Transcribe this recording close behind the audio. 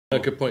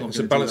Good point.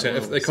 So balancing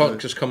it. If they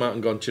can't just come out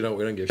and go, do you know what,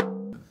 we don't give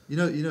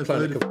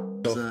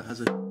Vodafone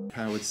has a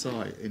powered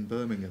site in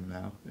Birmingham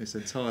now. It's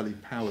entirely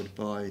powered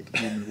by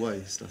human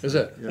waste. I think. Is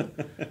it? Yeah.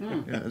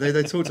 Yeah.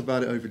 They talked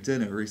about it over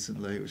dinner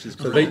recently, which is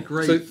So a they-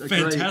 great evening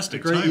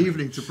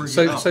to bring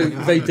it up. So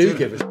they do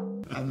give us.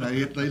 And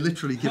they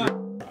literally give it.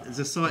 There's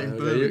a site in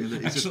Birmingham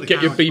that is just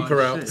Get your powered by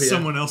beeper out, shit. Peter.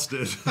 Someone else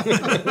did.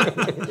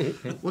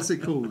 What's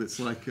it called? It's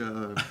like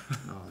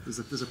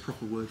there's a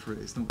proper word for it.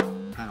 It's not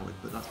powered,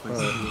 but that's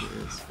basically what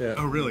it is. Yeah.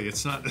 Oh, really?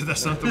 It's not.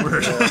 That's not the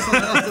word.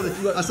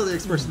 That's not the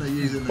expression they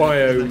use in the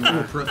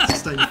corporate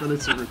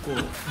sustainability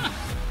report.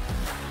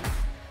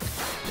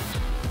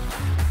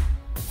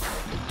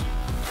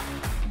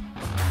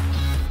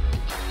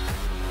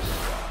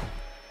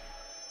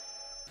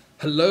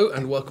 Hello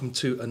and welcome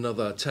to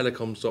another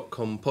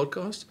Telecoms.com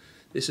podcast.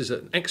 This is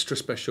an extra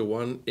special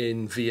one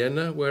in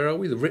Vienna. Where are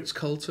we? The Ritz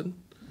Carlton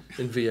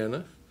in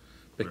Vienna,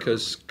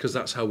 because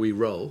that's how we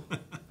roll.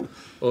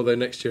 Although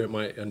next year it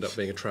might end up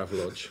being a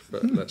Travelodge,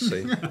 but let's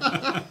see.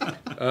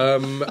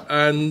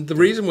 And the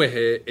reason we're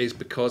here is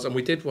because, and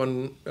we did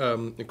one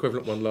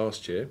equivalent one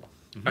last year,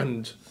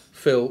 and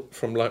Phil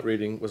from Light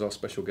Reading was our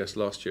special guest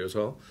last year as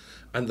well.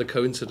 And the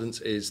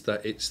coincidence is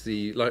that it's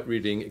the Light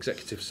Reading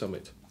Executive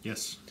Summit.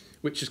 Yes.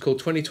 Which is called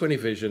 2020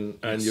 Vision,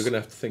 and you're going to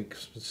have to think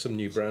some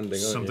new branding,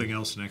 aren't Something you?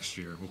 else next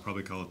year. We'll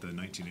probably call it the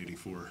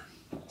 1984.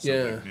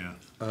 Yeah. Yeah.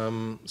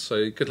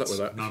 So good luck with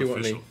that. Not If you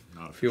official.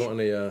 if you want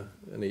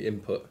any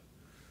input,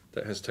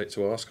 don't hesitate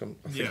to ask. I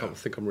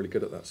think I'm really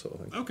good at that sort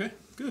of thing. Okay.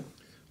 Good.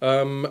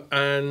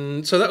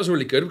 And so that was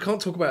really good. We can't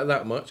talk about it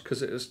that much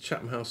because it was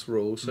Chatham House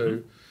rule.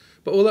 So,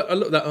 but all that I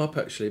looked that up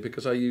actually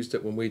because I used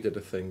it when we did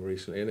a thing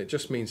recently, and it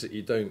just means that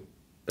you don't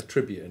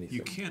attribute anything.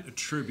 You can't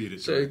attribute it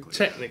So directly.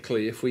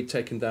 technically, if we'd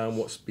taken down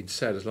what's been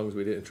said, as long as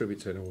we didn't attribute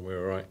to anyone, we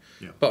were all right.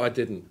 Yeah. But I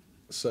didn't.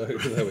 So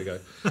there we go.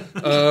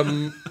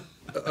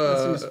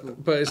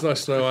 But it's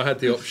nice to know I had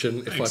the option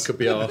if I could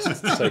be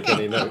asked to take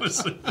any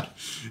notes.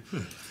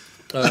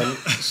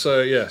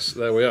 So yes,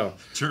 there we are.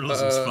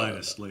 Journalism's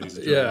finest, ladies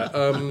and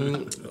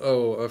gentlemen.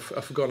 Yeah.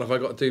 I've forgotten. Have I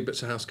got to do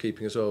bits of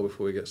housekeeping as well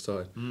before we get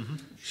started?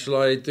 Shall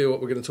I do what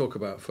we're going to talk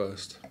about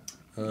first?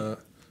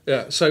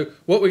 Yeah, so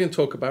what we're going to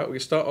talk about, I'm going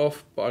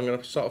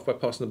to start off by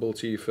passing the ball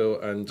to you, Phil,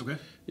 and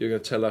you're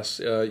going to tell us,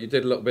 you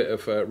did a little bit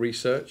of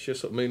research, you're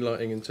sort of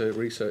moonlighting into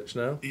research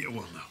now. Yeah,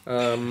 well,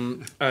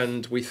 no.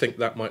 And we think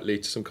that might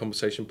lead to some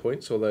conversation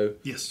points, although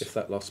Yes. if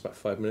that lasts about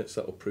 5 minutes,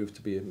 that will prove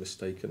to be a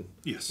mistaken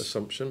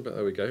assumption, but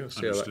there we go, we'll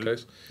see how that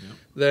goes. Yep.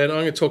 Then I'm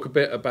going to talk a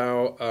bit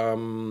about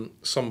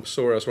some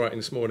story I was writing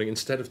this morning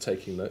instead of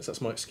taking notes, that's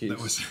my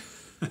excuse.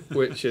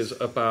 Which is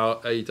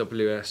about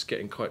AWS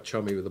getting quite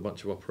chummy with a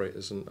bunch of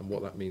operators and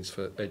what that means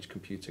for edge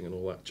computing and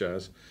all that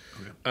jazz.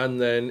 Okay. And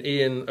then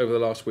Ian, over the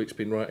last week's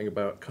been writing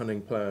about cunning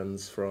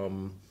plans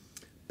from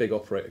big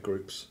operator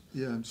groups.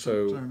 Yeah, I'm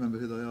so trying to remember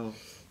who they are.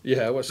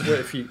 Yeah, well, so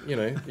if you've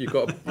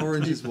got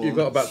Orange is one. You've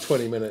got about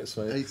 20 minutes,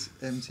 mate. 8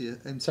 MTA.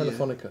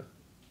 Telefonica.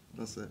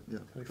 That's it. Yeah,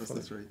 that's the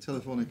three.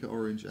 Telefonica,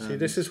 Orange. See,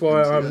 this is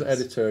why I'm an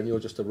editor and you're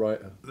just a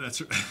writer. That's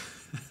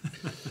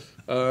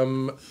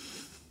right.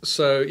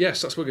 So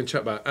yes, that's what we're going to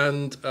chat about.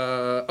 And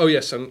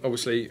and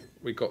obviously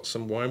we got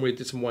some wine. We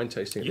did some wine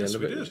tasting at the end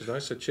of it, which is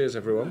nice. So cheers,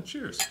 everyone. Yeah,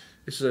 cheers.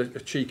 This is a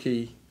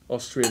cheeky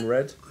Austrian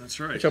red. That's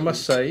right. Which I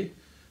must say,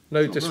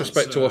 no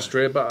disrespect to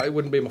Austria, but it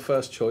wouldn't be my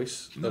first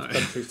choice of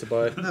countries to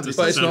buy. No, but it's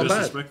not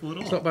bad. At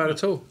all. It's not bad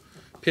at all.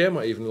 Pierre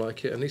might even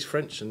like it, and he's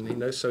French, and he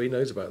knows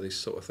about this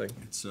sort of thing.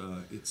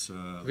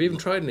 Have you even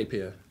tried any,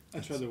 Pierre? I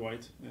tried the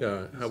white.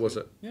 Yeah. How was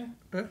it? Yeah.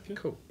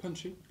 Cool.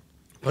 Punchy.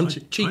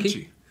 Cheeky.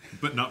 Punchy,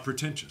 but not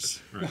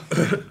pretentious.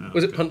 Right.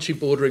 Was it punchy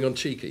bordering on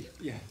cheeky?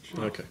 Yeah.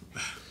 Sure. Okay.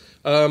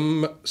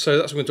 So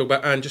that's what we're going to talk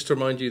about. And just to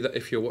remind you that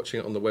if you're watching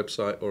it on the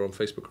website or on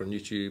Facebook or on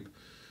YouTube,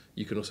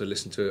 you can also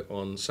listen to it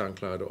on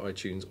SoundCloud or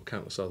iTunes or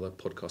countless other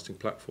podcasting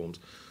platforms.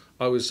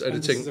 I was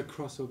editing. And this is a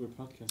crossover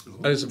podcast.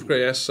 And it's great,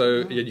 yes.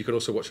 So you can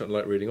also watch it on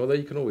Light Reading, although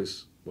you can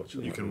always watch it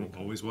on You Light can Reading.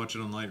 always watch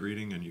it on Light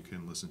Reading, and you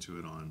can listen to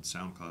it on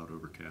SoundCloud,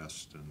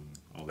 Overcast, and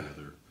all the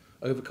other.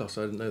 Overcast,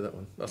 I didn't know that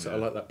one. I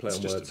like that play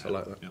on words. I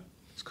like that. Yeah.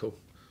 It's cool.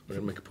 I'm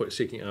going to make a point of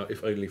seeking it out,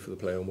 if only for the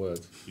play on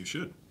words. You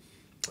should.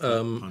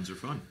 Puns are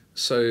fun.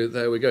 So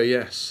there we go,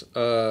 yes.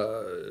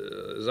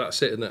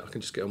 That's it, isn't it? I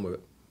can just get on with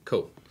it.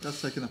 Cool.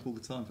 That's taken up all the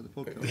time for the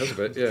podcast. That's a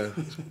bit, yeah.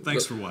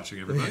 Thanks for watching,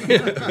 everybody. We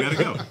gotta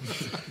go.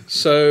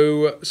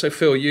 So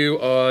Phil, you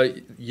are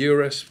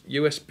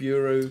US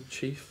Bureau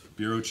Chief?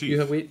 Bureau Chief.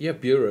 You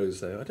have bureaus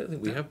there. I don't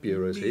think we have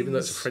bureaus here, even though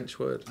it's a French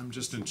word. I'm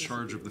just in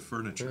charge of the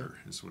furniture,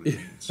 is what it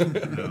means.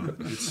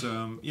 It's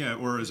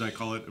or as I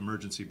call it,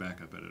 emergency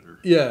backup editor.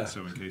 Yeah.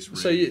 So in case Ray.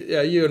 So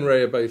you and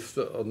Ray are both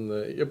on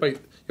the. You're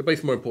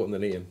both more important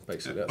than Ian,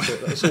 basically.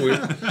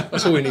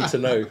 That's all we need to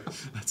know.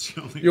 That's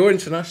the only. You're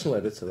international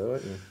editor, though,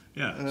 aren't you?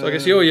 Yeah. So I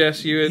guess you're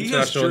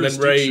international, and then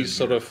Ray's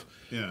sort of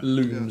Yeah.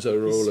 looms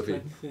over all of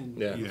you. Thin.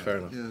 Yeah, fair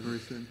enough. Yeah, very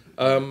thin.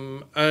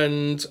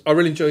 And I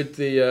really enjoyed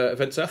the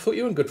events. I thought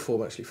you were in good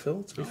form, actually,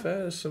 Phil. To be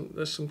fair,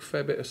 there's some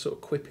fair bit of sort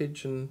of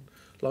quippage and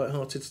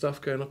light-hearted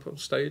stuff going up on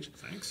stage.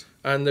 Thanks.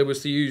 And there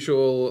was the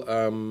usual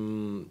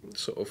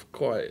sort of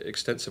quite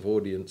extensive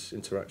audience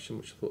interaction,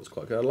 which I thought was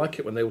quite good. I like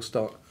it when they all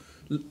start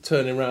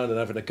turning around and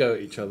having a go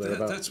at each other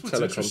about That's what's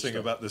telecom interesting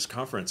stuff. about this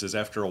conference is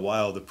after a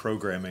while the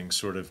programming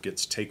sort of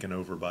gets taken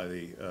over by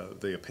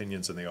the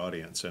opinions in the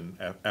audience, and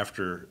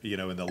after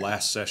in the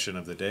last session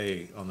of the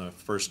day on the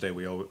first day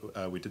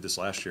we did this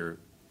last year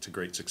to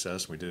great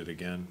success. We did it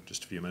again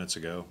just a few minutes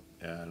ago,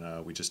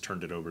 and we just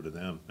turned it over to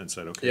them and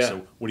said, okay,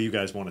 so what do you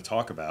guys want to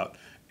talk about?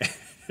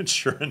 And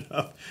sure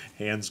enough,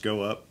 hands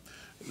go up.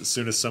 As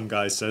soon as some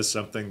guy says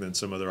something, then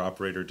some other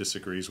operator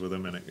disagrees with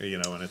him, and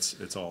and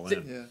it's all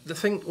in.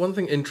 One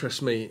thing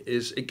interests me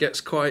is it gets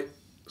quite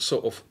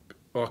sort of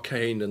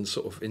arcane and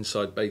sort of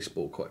inside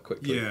baseball quite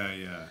quickly.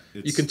 Yeah.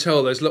 You can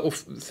tell there's little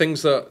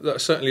things that are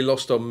certainly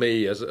lost on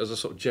me as a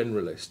sort of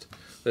generalist.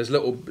 There's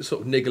little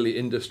sort of niggly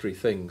industry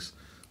things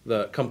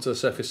that come to the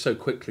surface so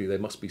quickly they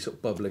must be sort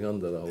of bubbling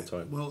under the whole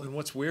time. Well, and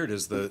what's weird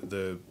is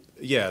they're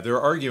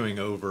arguing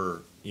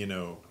over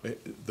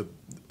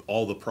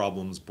all the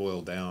problems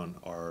boil down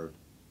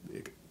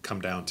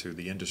come down to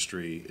the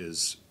industry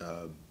is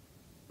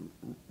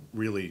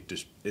really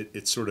just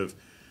it's sort of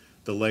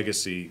the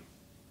legacy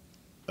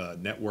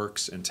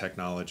networks and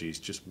technologies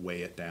just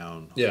weigh it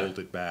down, hold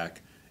it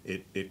back.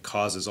 It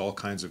causes all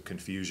kinds of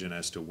confusion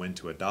as to when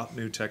to adopt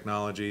new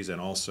technologies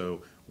and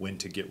also when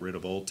to get rid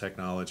of old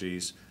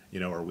technologies.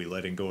 Are we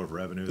letting go of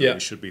revenue that we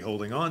should be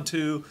holding on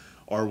to?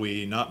 Are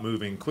we not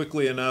moving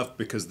quickly enough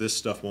because this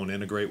stuff won't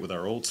integrate with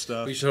our old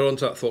stuff? We should hold on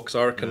to that thought because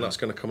I reckon that's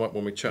going to come up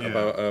when we chat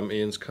about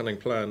Ian's cunning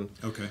plan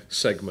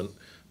segment.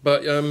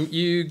 But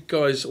you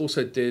guys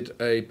also did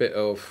a bit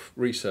of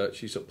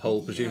research. You sort of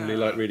polled, presumably,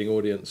 light reading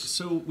audience.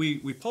 So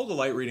we polled a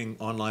light reading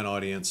online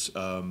audience.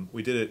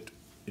 We did it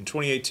in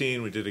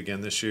 2018. We did it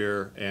again this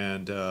year.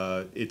 And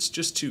it's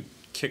just to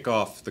kick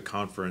off the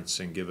conference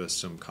and give us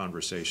some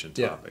conversation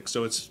topics.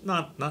 So it's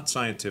not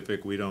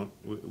scientific. We don't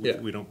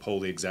poll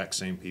the exact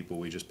same people.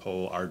 We just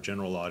poll our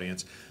general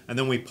audience, and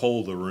then we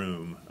poll the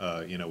room.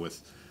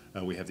 With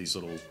we have these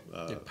little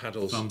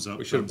paddles. Thumbs up.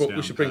 We should bring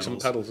paddles. some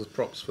paddles as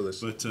props for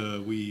this. But it's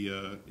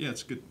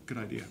a good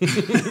idea.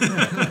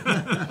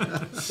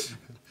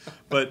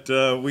 But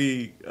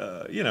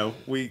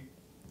we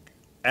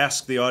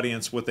ask the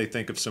audience what they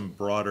think of some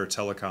broader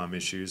telecom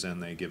issues,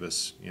 and they give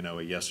us,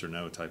 a yes or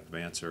no type of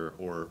answer,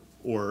 or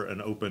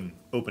an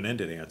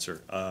open-ended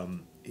answer.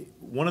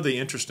 One of the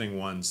interesting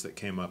ones that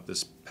came up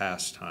this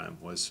past time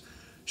was,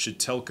 should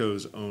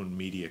telcos own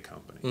media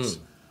companies?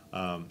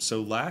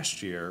 So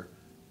last year,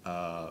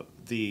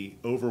 the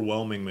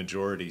overwhelming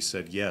majority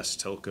said yes,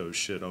 telcos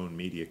should own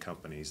media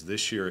companies.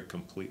 This year, it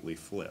completely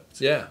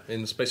flipped. Yeah,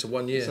 in the space of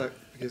 1 year. So,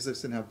 because they've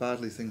seen how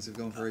badly things have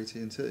gone for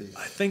AT&T.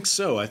 I think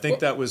so. I think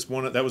that was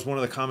one of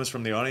the comments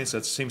from the audience.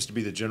 That seems to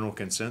be the general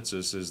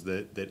consensus, is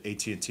that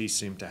AT&T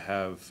seem to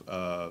have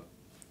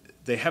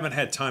they haven't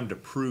had time to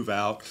prove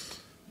out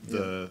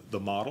the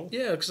model.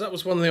 Yeah, because that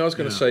was one thing I was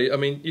going to say. I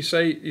mean, you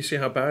see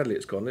how badly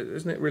it's gone.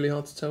 Isn't it really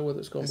hard to tell whether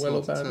it's gone well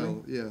or badly?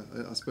 Tell. Yeah,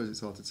 I suppose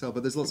it's hard to tell.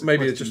 But there's lots of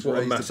maybe it's questions just what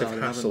a raised massive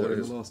about hassle it it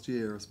is. in the last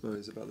year, I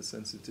suppose, about the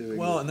sense of doing.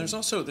 Well, and there's a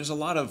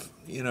lot of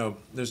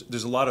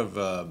there's a lot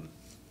of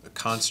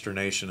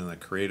consternation in the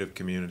creative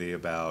community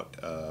about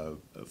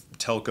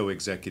telco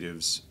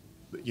executives,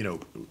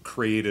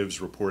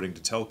 creatives reporting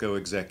to telco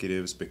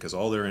executives because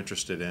all they're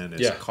interested in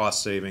is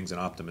cost savings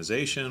and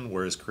optimization,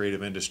 whereas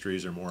creative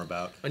industries are more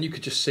about. And you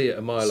could just see it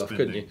a mile off,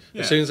 couldn't you?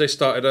 Yeah. As soon as they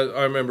started,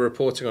 I remember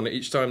reporting on it.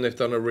 Each time they've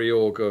done a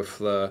reorg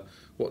of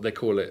what they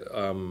call it,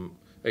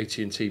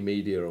 AT&T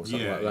Media or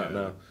something like that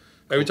now.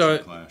 Every time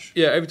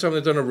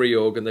they've done a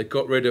reorg and they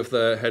got rid of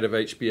the head of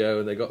HBO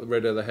and they got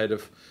rid of the head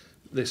of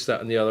this,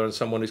 that, and the other, and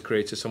someone who's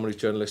creative, someone who's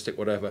journalistic,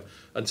 whatever,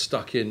 and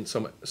stuck in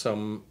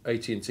some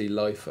AT&T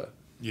lifer.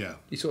 Yeah.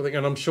 You sort of think,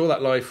 and I'm sure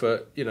that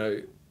lifer,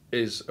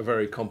 is a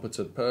very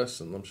competent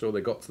person. I'm sure they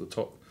got to the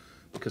top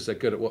because they're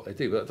good at what they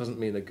do, but that doesn't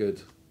mean they're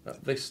good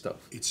at this stuff.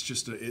 It's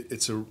just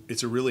it's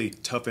a really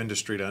tough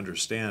industry to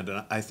understand,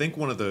 and I think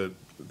one of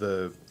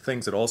the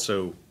things that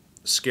also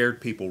scared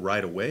people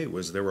right away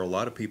was there were a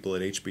lot of people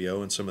at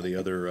HBO and some of the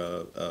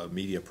other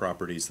media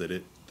properties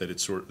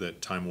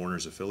that Time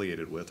Warner's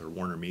affiliated with, or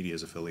Warner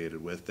Media's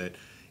affiliated with, that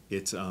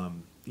it's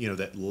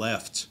that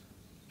left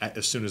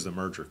as soon as the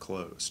merger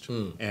closed.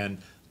 And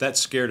that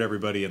scared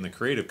everybody in the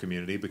creative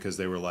community because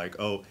they were like,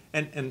 oh,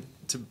 and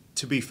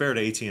to be fair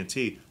to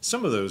AT&T,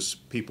 some of those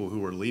people who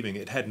were leaving,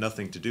 it had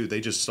nothing to do.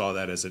 They just saw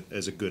that as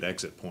a good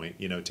exit point,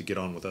 to get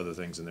on with other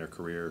things in their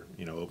career,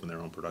 open their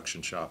own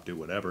production shop, do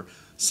whatever.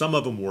 Some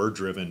of them were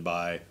driven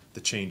by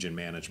the change in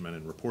management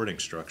and reporting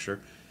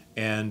structure.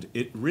 And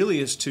it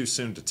really is too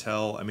soon to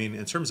tell. I mean,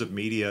 in terms of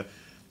media,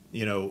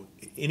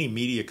 any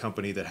media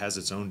company that has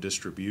its own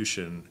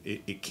distribution,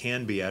 it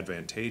can be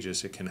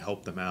advantageous. It can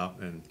help them out,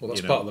 and well,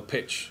 that's part of the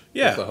pitch.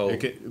 Yeah, of the whole.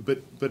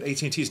 but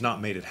AT&T's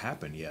not made it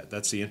happen yet.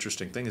 That's the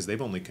interesting thing, is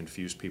they've only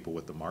confused people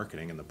with the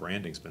marketing, and the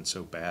branding's been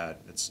so bad.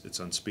 It's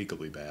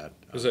unspeakably bad.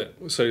 Is it?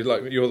 So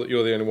like you're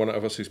the only one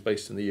of us who's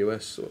based in the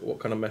US. What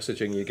kind of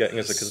messaging are you getting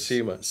as a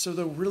consumer? So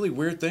the really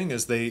weird thing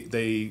is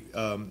they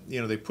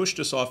pushed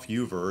us off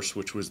Uverse,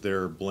 which was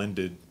their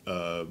blended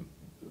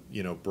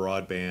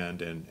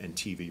broadband and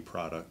TV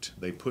product.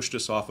 They pushed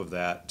us off of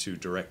that to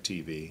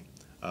DirecTV.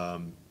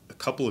 A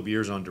couple of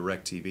years on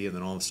DirecTV, and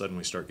then all of a sudden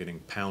we start getting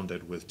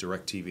pounded with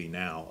DirecTV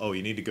Now. Oh,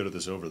 you need to go to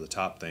this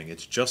over-the-top thing.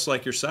 It's just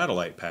like your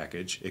satellite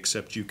package,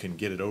 except you can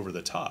get it over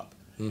the top.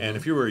 Mm-hmm. And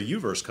if you were a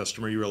Uverse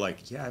customer, you were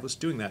like, yeah, I was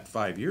doing that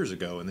 5 years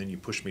ago, and then you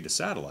pushed me to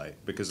satellite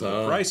because of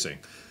the pricing.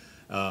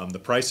 The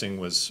pricing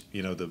was,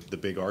 the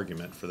big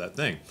argument for that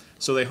thing.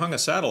 So they hung a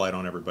satellite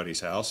on everybody's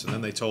house, and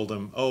then they told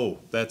them, "Oh,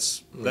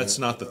 that's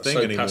not the thing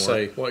anymore.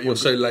 Passé. You're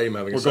so lame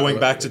having. We're going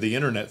back to the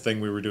internet thing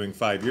we were doing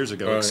 5 years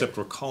ago, except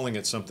we're calling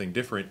it something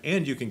different,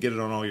 and you can get it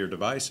on all your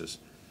devices."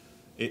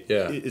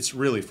 It's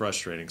really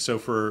frustrating. So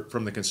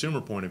from the consumer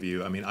point of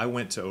view, I mean, I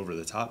went to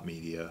over-the-top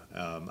media.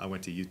 I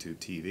went to YouTube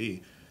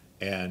TV,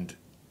 and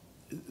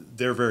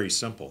they're very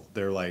simple.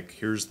 They're like,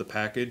 "Here's the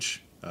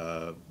package."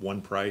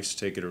 One price,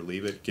 take it or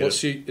leave it.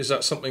 Is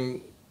that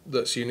something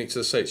that's unique to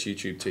the States,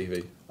 YouTube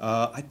TV?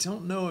 I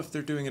don't know if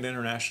they're doing it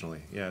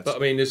internationally. Yeah, but I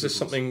mean, is this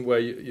something where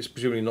it's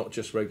presumably not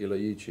just regular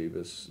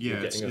YouTubers?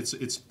 Yeah,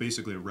 it's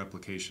basically a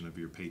replication of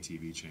your pay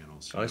TV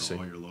channels. I see.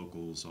 All your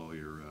locals, all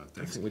your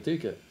things. I think we do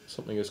get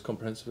something as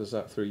comprehensive as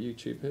that through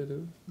YouTube here,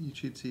 do we?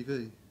 YouTube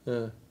TV.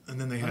 Yeah. And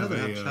then they have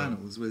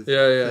channels with They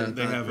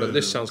have but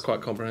this sounds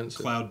quite comprehensive.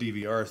 Cloud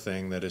DVR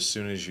thing that as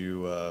soon as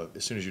you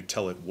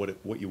tell it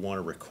what you want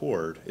to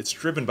record, it's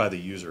driven by the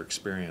user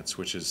experience,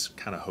 which is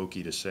kind of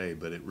hokey to say,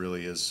 but it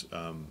really is.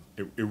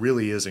 It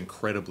really is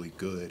incredibly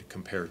good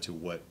compared to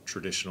what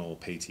traditional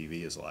pay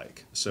TV is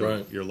like.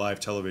 So your live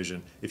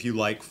television, if you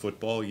like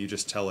football, you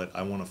just tell it,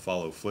 "I want to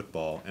follow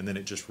football," and then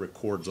it just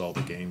records all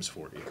the games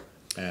for you,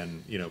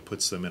 and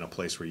puts them in a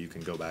place where you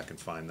can go back and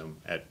find them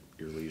at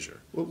your leisure.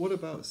 Well, what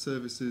about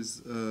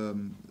services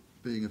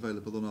being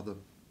available on other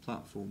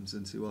platforms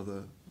and to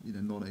other,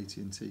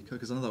 non-AT&T?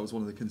 Because I know that was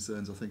one of the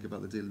concerns, I think,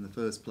 about the deal in the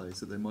first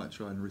place, that they might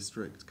try and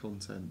restrict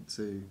content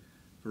to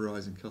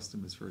Verizon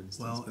customers, for instance.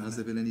 Well, but has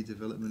there been any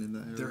development in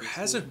that area? There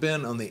hasn't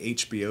been on the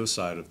HBO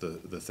side of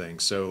the thing.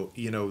 So,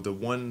 the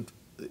one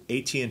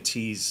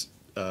AT&T's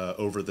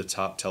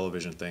over-the-top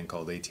television thing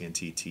called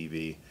AT&T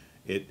TV,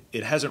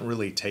 it hasn't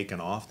really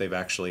taken off. They've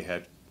actually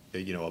had,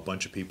 a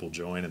bunch of people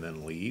join and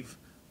then leave,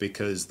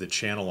 because the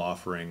channel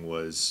offering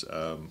was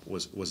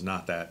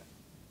not that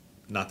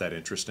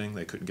interesting.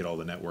 They couldn't get all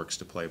the networks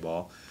to play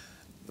ball.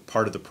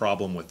 Part of the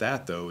problem with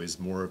that, though, is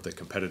more of the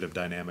competitive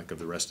dynamic of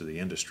the rest of the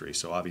industry.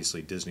 So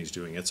obviously Disney's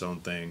doing its own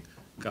thing,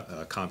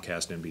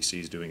 Comcast,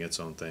 NBC's doing its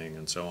own thing,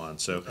 and so on.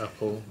 So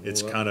Apple,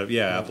 it's kind of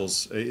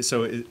Apple's.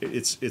 So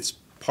it's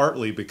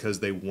partly because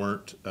they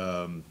weren't,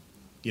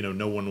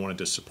 no one wanted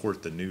to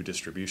support the new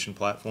distribution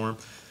platform.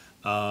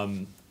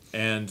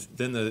 And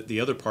then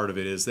the other part of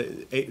it is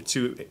that,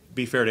 to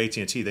be fair to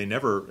AT&T, they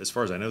never, as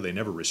far as I know, they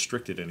never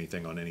restricted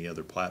anything on any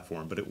other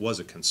platform. But it was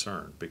a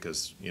concern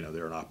because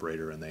they're an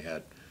operator, and they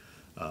had,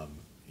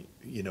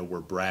 were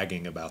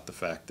bragging about the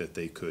fact that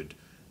they could,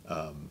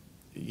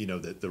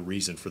 that the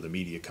reason for the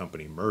media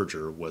company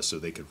merger was so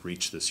they could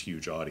reach this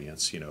huge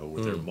audience,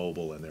 with their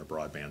mobile and their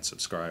broadband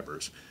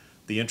subscribers.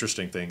 The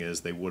interesting thing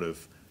is they would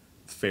have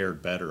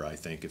fared better, I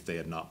think, if they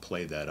had not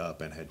played that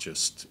up and had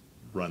just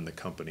run the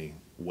company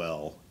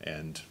well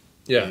and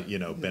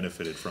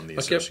benefited from the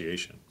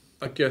association.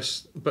 I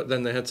guess, but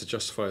then they had to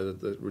justify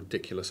the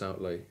ridiculous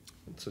outlay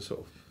to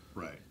sort of.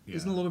 Right. Yeah.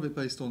 Isn't a lot of it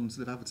based on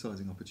sort of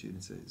advertising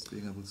opportunities,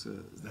 being able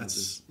to?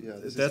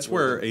 That's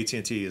where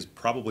AT&T is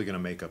probably going to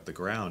make up the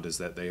ground. Is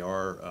that they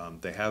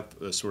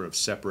have a sort of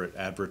separate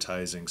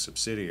advertising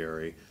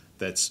subsidiary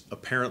that's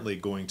apparently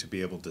going to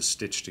be able to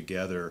stitch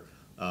together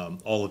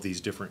all of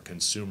these different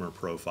consumer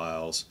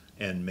profiles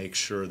and make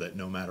sure that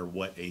no matter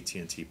what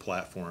AT&T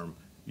platform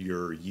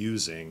you're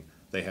using,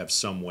 they have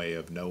some way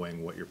of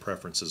knowing what your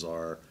preferences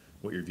are,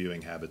 what your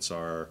viewing habits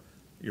are,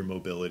 your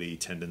mobility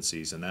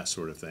tendencies, and that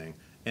sort of thing.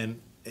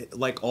 And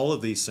like all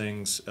of these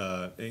things,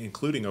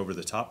 including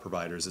over-the-top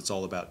providers, it's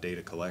all about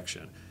data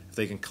collection. If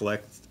they can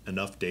collect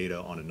enough data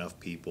on enough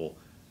people,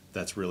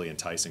 that's really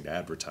enticing to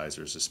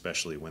advertisers,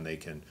 especially when they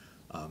can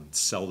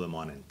sell them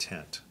on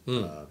intent,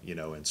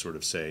 and sort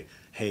of say,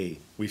 hey,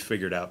 we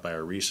figured out by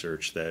our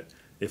research that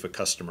if a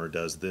customer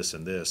does this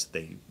and this,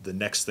 the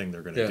next thing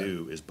they're going to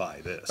do is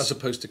buy this. As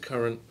opposed to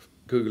current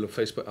Google or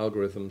Facebook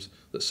algorithms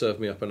that serve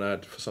me up an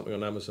ad for something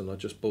on Amazon I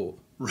just bought.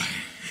 Right.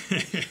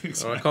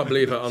 Exactly. I can't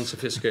believe how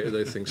unsophisticated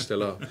those things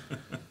still are.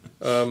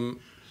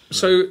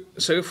 So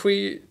if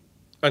we,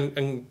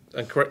 and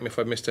correct me if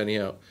I missed any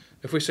out,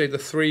 if we say the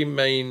three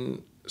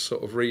main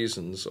sort of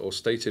reasons or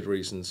stated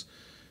reasons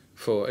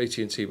for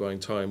AT&T buying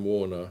Time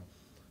Warner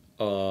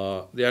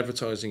are the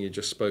advertising you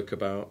just spoke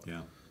about,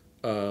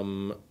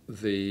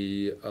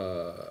 the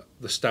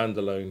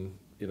standalone,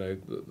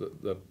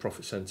 the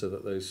profit center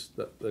that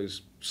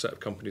those set of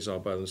companies are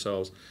by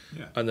themselves,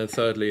 and then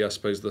thirdly, I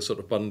suppose the sort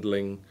of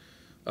bundling,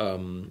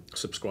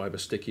 subscriber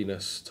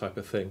stickiness type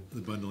of thing.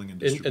 The bundling and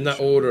distribution. In that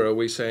order, are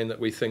we saying that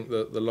we think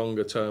that the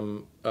longer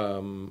term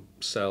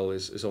sell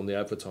is on the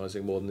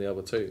advertising more than the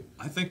other two?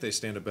 I think they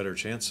stand a better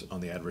chance on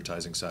the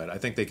advertising side. I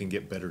think they can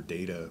get better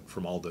data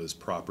from all those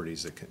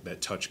properties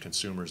that touch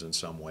consumers in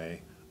some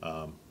way,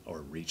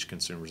 or reach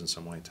consumers in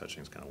some way.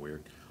 Touching is kind of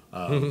weird.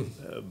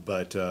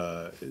 But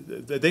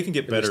they can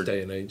get better in this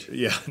day and age.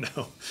 Yeah,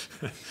 no,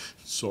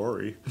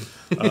 sorry.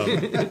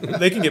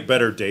 They can get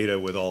better data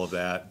with all of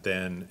that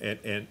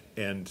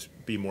and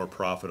be more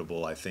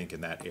profitable, I think,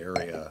 in that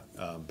area,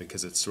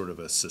 because it's sort of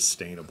a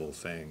sustainable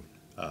thing.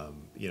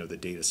 The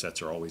data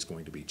sets are always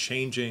going to be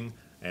changing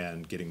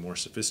and getting more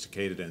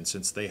sophisticated, and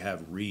since they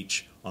have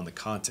reach on the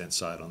content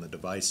side, on the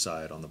device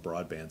side, on the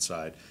broadband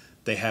side,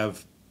 they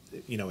have,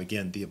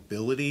 again, the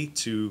ability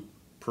to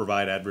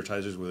provide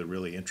advertisers with a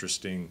really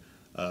interesting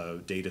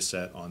data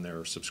set on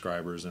their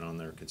subscribers and on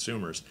their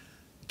consumers.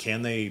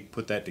 Can they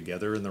put that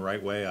together in the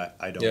right way?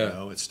 I don't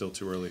know. It's still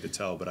too early to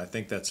tell, but I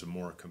think that's a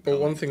more compelling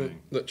Well, one thing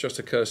that just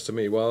occurs to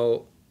me,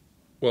 well,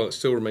 it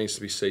still remains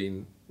to be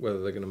seen whether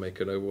they're going to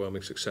make an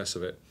overwhelming success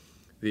of it.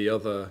 The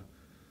other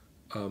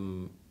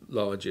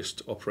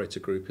largest operator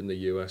group in the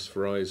US,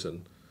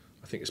 Verizon,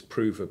 I think it's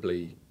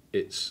provably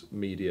its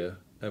media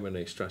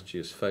M&A strategy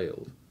has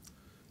failed,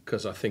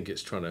 because I think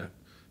it's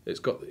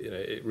got,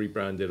 it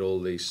rebranded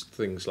all these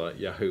things like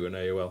Yahoo and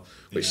AOL,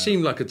 which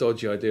seemed like a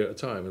dodgy idea at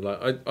the time. And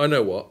like, I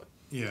know what,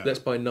 let's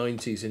buy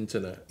 90s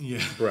internet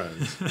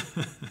brands.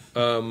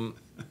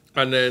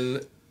 And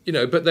then,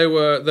 but there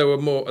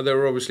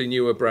were obviously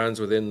newer brands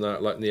within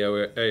that, like the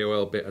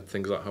AOL bit had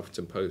things like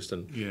Huffington Post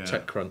and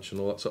TechCrunch and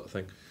all that sort of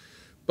thing.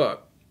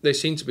 But they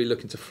seem to be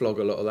looking to flog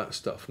a lot of that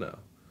stuff now.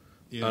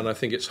 Yeah. And I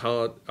think it's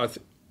hard.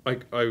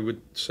 I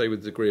would say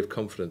with a degree of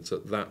confidence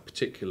that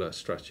particular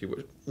strategy,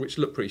 which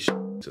looked pretty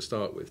to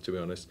start with, to be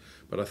honest,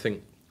 but I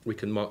think we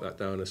can mark that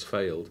down as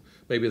failed.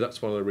 Maybe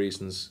that's one of the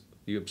reasons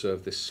you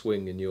observed this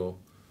swing in your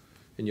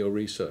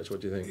research.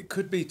 What do you think? It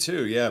could be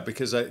too, yeah,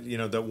 because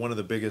that one of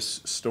the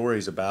biggest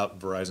stories about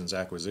Verizon's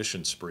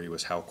acquisition spree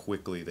was how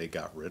quickly they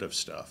got rid of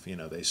stuff.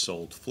 They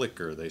sold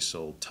Flickr, they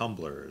sold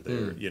Tumblr.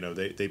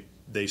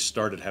 They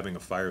started having a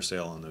fire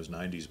sale on those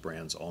 90s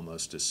brands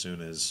almost as soon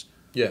as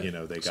they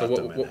got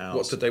them in-house.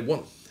 What did they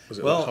want? Was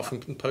it like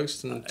Huffington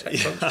Post and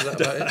TechCrunch? Was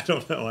that about it? I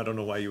don't know. I don't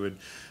know why you would,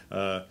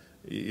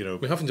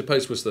 Huffington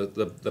Post was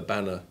the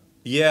banner.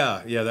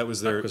 Yeah, that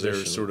was their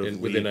sort of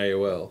within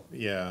AOL.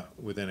 Yeah,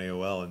 within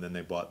AOL, and then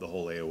they bought the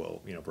whole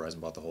AOL. Verizon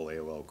bought the whole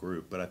AOL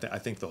group. But I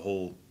think the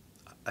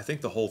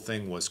whole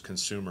thing was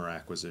consumer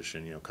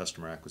acquisition.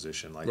 Customer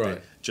acquisition.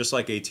 Just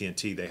like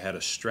AT&T, they had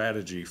a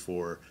strategy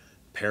for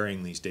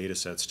pairing these data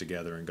sets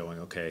together and going,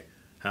 okay,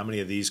 how many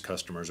of these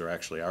customers are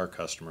actually our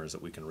customers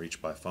that we can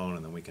reach by phone,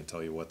 and then we can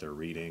tell you what they're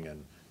reading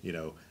and,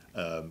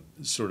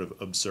 sort of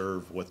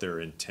observe what their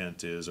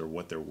intent is or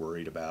what they're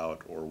worried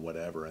about or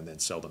whatever, and then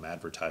sell them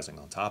advertising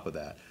on top of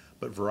that.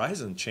 But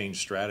Verizon changed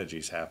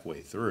strategies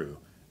halfway through,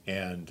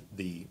 and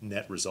the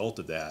net result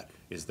of that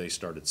is they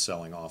started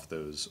selling off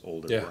those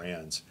older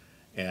brands.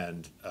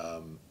 And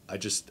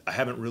I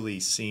haven't really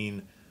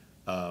seen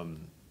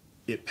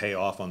it pay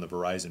off on the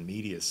Verizon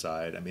media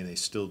side. I mean, they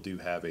still do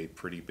have a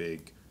pretty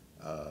big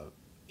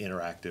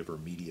interactive or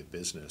media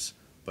business,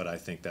 but I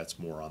think that's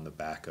more on the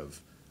back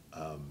of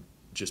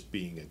just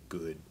being a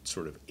good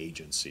sort of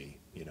agency,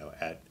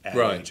 ad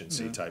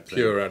agency type thing.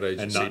 Pure ad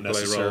agency, and not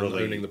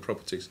necessarily owning the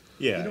properties.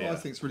 Yeah, what I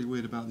think is really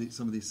weird about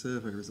some of these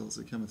survey results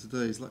that came out today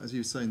is, like, as you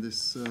were saying,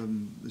 this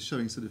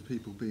showing sort of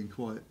people being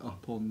quite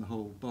up on the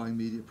whole buying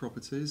media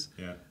properties,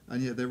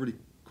 and yet they're really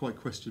quite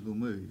questionable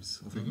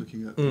moves. I think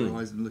looking at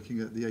Verizon, looking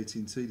at the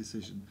AT&T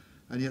decision.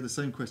 And yet the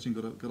same question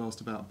got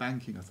asked about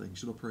banking, I think.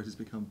 Should operators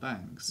become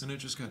banks? And it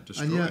just got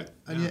destroyed.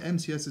 And yet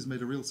MTS has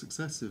made a real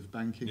success of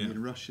banking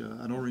in Russia,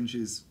 and Orange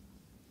is,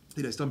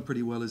 it's done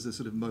pretty well as a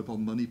sort of mobile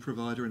money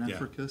provider in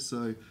Africa.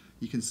 So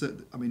you can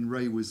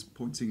Ray was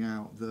pointing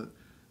out that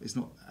it's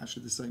not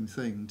actually the same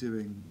thing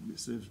doing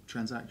sort of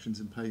transactions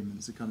and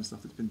payments, the kind of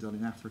stuff that's been done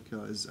in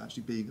Africa, as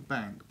actually being a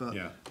bank. But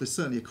there's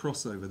certainly a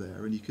crossover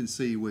there, and you can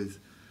see with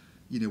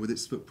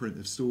its footprint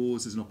of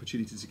stores, there's an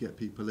opportunity to get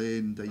people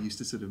in. They're used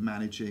to sort of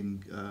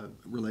managing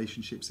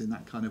relationships in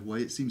that kind of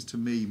way. It seems to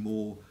me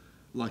more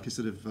like a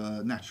sort of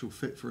natural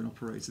fit for an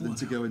operator than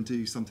to go and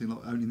do something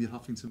like owning the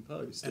Huffington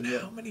Post. And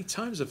how many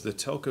times have the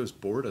telcos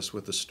bored us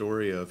with the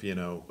story of,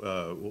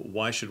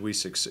 why should we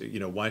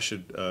succeed? Why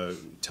should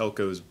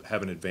telcos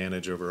have an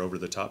advantage over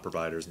over-the-top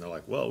providers? And they're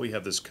like, well, we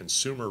have this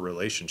consumer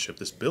relationship,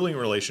 this billing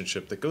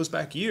relationship that goes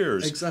back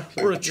years.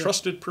 Exactly. We're a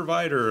trusted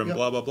provider and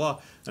blah, blah,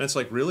 blah. And it's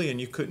like, really? And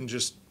you couldn't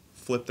just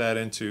flip that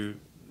into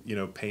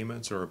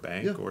payments or a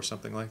bank or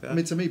something like that? I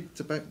mean,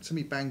 to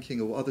me,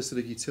 banking or other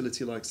sort of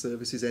utility-like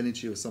services,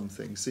 energy or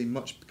something, seem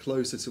much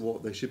closer to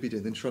what they should be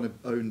doing than trying to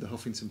own the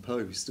Huffington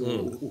Post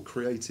or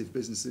creative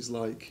businesses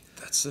like.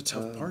 That's the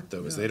tough part,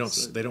 though, is they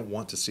don't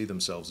want to see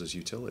themselves as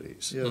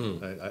utilities.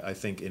 Yeah. I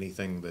think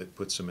anything that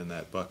puts them in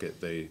that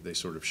bucket, they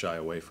sort of shy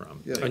away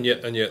from. Yeah. And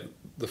yet,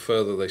 the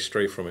further they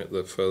stray from it,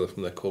 the further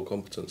from their core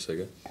competence they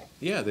go.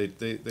 Yeah,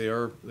 they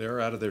are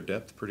out of their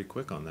depth pretty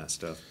quick on that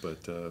stuff.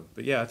 But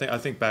yeah, I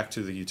think back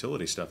to the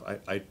utility stuff.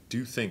 I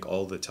do think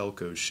all the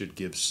telcos should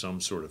give some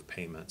sort of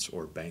payments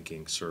or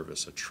banking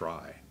service a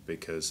try,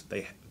 because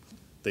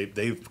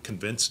they've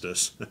convinced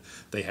us.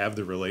 They have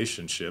the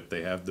relationship,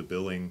 they have the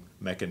billing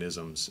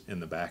mechanisms in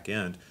the back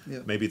end. Yeah.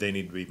 Maybe they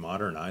need to be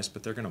modernized,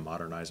 but they're going to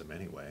modernize them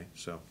anyway.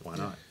 So why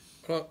not?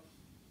 Well,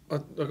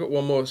 I've got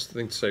one more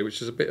thing to say,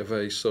 which is a bit of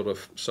a sort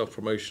of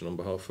self-promotion on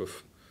behalf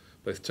of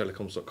both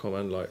Telecoms.com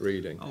and Light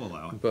Reading. I'll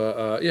allow it.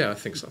 But yeah, I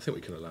think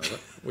we can allow that.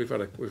 We've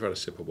had a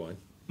sip of wine,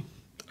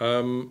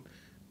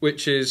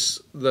 which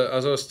is that,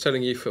 as I was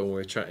telling you, Phil, when we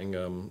were chatting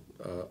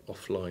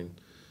offline,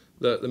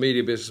 the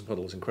media business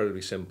model is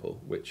incredibly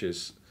simple, which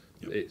is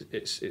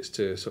it's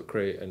to sort of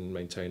create and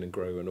maintain and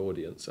grow an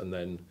audience, and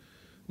then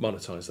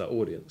monetize that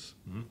audience,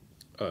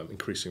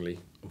 increasingly,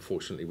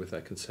 unfortunately, with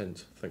their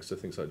consent, thanks to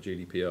things like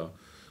GDPR.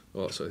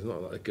 Well, so it's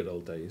not like the good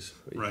old days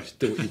where you just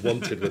do what you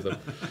wanted with them.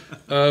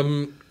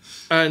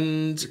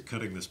 And you're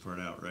cutting this part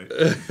out, right?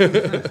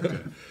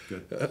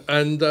 Good.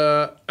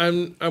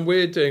 And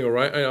we're doing all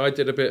right. I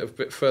did a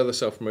bit further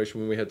self-promotion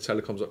when we had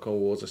Telecoms.com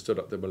Awards. I stood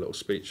up there with a little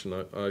speech, and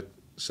I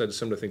said a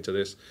similar thing to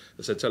this.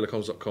 I said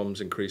Telecoms.com's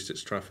increased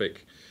its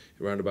traffic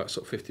around about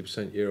sort of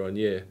 50% year on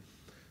year.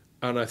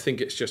 And I think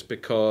it's just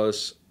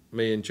because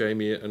me and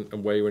Jamie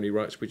and Wei, when he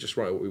writes, we just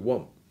write what we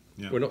want.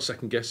 Yeah. We're not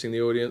second-guessing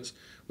the audience.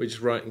 We're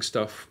just writing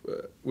stuff.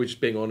 We're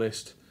just being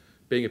honest,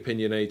 being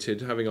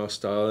opinionated, having our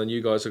style. And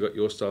you guys have got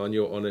your style, and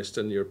you're honest,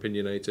 and you're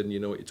opinionated, and you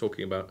know what you're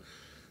talking about.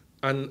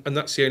 And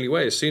that's the only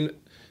way. As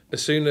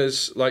soon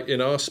as, like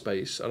in our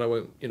space, and I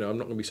won't, I'm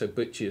not going to be so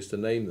bitchy as to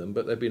name them,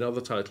 but there've been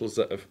other titles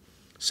that have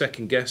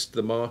second-guessed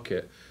the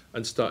market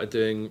and started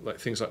doing like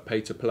things like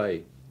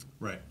pay-to-play.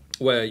 Right.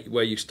 Where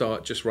you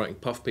start just writing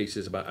puff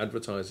pieces about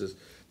advertisers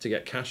to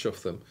get cash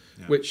off them,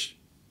 which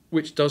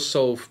does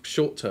solve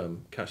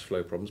short-term cash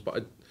flow problems, but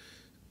I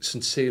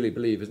sincerely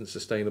believe isn't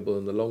sustainable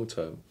in the long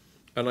term.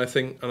 And I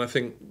think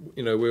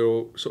we're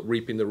all sort of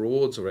reaping the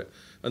rewards of it.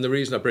 And the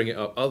reason I bring it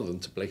up, other than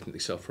to blatantly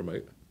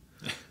self-promote,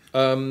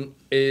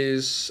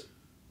 is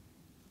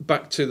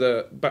back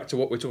to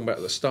what we were talking about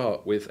at the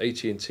start with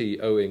AT&T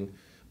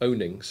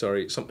owning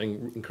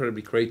something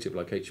incredibly creative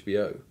like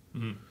HBO.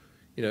 Mm-hmm.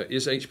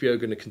 Is HBO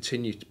going to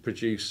continue to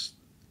produce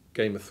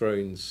Game of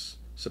Thrones,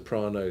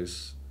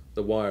 Sopranos,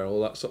 The Wire,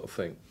 all that sort of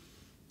thing?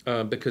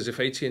 Because if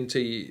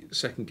AT&T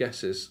second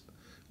guesses,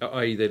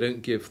 i.e. they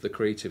don't give the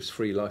creatives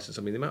free license,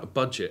 I mean, the amount of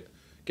budget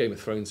Game of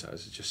Thrones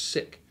has is just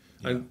sick.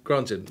 Yeah. And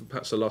granted,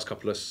 perhaps the last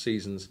couple of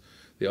seasons,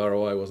 the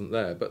ROI wasn't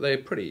there, but they're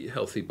pretty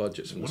healthy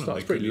budgets from the start.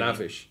 It's pretty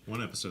lavish.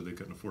 One episode they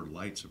couldn't afford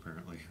lights,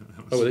 apparently.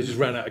 They just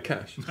ran out of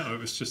cash? No, it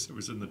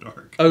was in the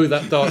dark. Oh,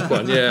 that dark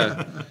one,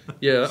 yeah.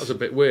 Yeah, that was a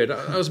bit weird.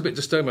 I was a bit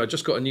disturbed. I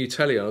just got a new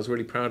telly and I was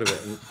really proud of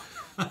it.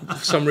 And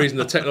for some reason,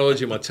 the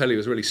technology of my telly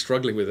was really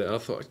struggling with it. I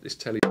thought, this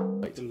telly...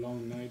 It's a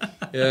long night.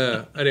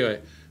 Yeah,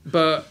 anyway.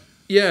 But,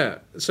 yeah,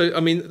 so,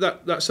 I mean,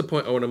 that's the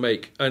point I want to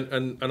make.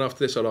 And after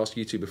this, I'll ask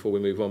you two, before we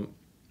move on,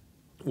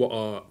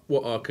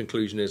 what our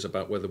conclusion is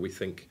about whether we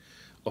think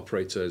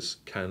operators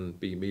can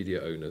be media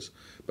owners.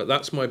 But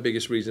that's my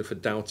biggest reason for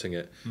doubting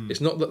it.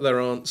 It's not that there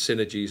aren't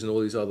synergies and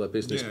all these other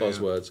business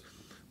buzzwords,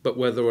 but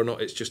whether or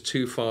not it's just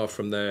too far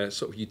from their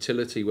sort of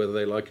utility, whether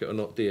they like it or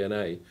not,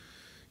 DNA.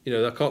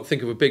 I can't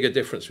think of a bigger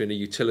difference between a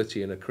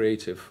utility and a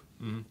creative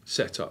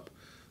setup.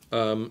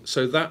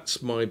 So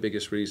that's my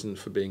biggest reason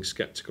for being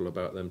sceptical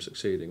about them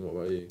succeeding. What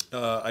about you?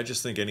 I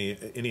just think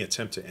any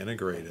attempt to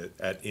integrate it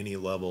at any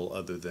level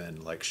other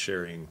than like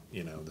sharing,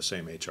 the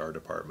same HR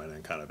department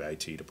and kind of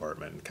IT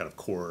department and kind of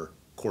core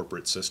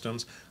corporate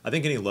systems, I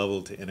think any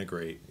level to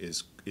integrate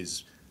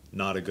is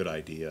not a good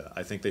idea.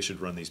 I think they should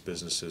run these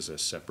businesses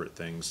as separate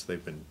things.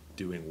 They've been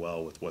doing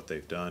well with what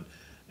they've done.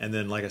 And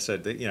then, like I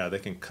said, they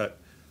can cut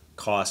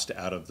cost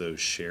out of those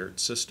shared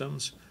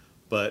systems.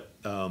 But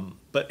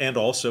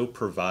also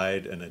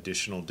provide an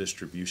additional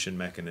distribution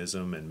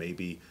mechanism and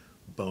maybe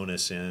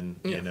bonus in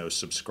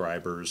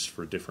subscribers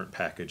for different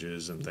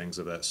packages and things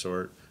of that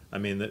sort. I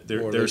mean,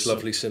 there's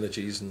lovely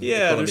synergies and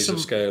economies of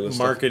scale and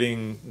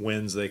marketing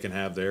wins they can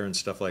have there and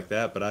stuff like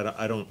that. But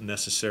I don't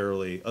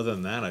necessarily. Other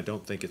than that, I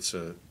don't think it's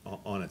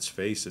on its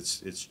face.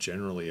 It's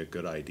generally a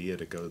good idea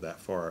to go that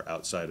far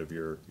outside of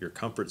your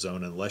comfort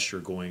zone unless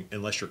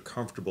you're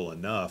comfortable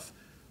enough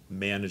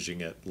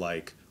managing it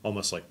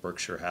almost like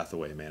Berkshire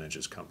Hathaway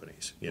manages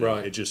companies.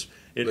 Right.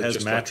 It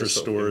has mattress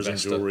stores and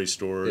jewelry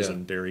stores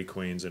and Dairy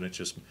Queens, and it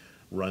just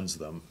runs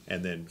them,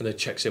 and it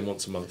checks in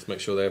once a month to make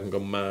sure they haven't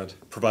gone mad.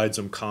 Provides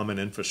them common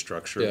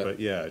infrastructure, but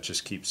it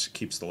just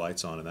keeps the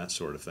lights on and that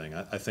sort of thing.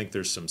 I think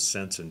there's some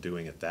sense in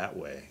doing it that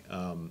way.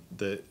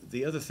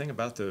 The other thing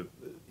about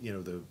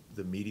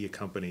the media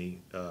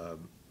company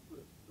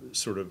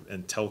sort of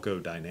and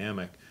telco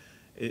dynamic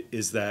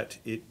is that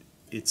it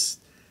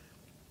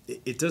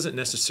doesn't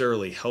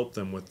necessarily help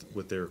them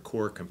with their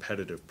core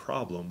competitive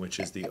problem, which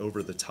is the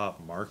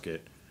over-the-top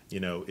market,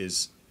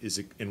 is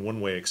in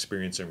one way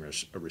experiencing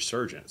a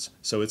resurgence.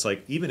 So it's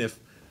like, even if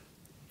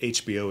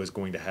HBO is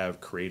going to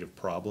have creative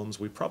problems,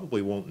 we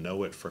probably won't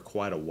know it for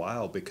quite a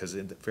while, because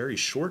in the very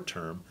short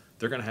term,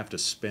 they're going to have to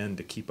spend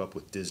to keep up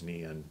with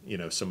Disney and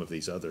some of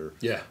these other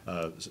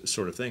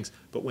sort of things.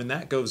 But when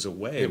that goes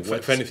away,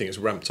 if anything, it's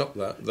ramped up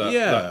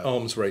that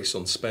arms race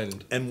on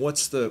spend. And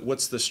what's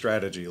the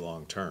strategy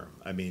long term?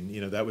 I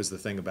mean, that was the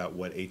thing about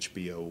what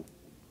HBO,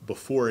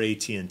 before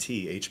AT&T,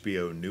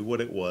 HBO knew what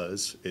it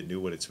was, it knew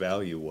what its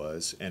value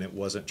was, and it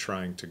wasn't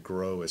trying to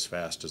grow as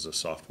fast as a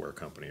software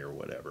company or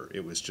whatever.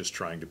 It was just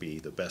trying to be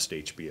the best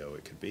HBO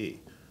it could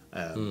be.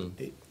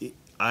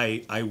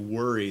 I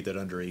worry that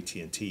under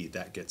AT&T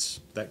that gets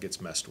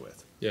messed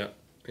with. Yeah.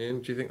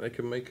 And do you think they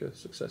can make a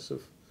success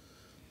of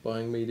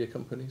buying media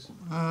companies?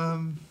 I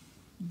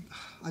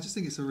just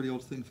think it's a really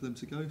odd thing for them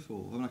to go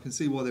for. I mean, I can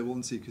see why they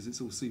want to, because it's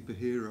all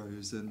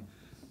superheroes, and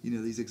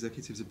these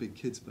executives are big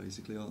kids,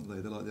 basically, aren't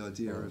they? They like the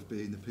idea of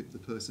being the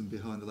person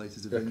behind the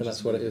latest Avengers. Reckon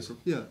that's what it is?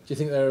 Yeah. Do you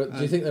think they're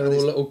all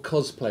a little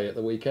cosplay at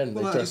the weekend?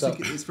 Well, they dress up.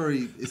 it's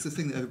the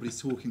thing that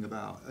everybody's talking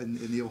about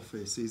in the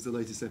office is the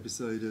latest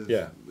episode of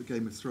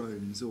Game of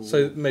Thrones.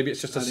 So maybe it's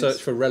just a search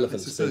for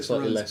relevance, it's a search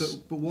slightly for less.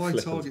 relevance, but why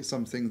flippant? target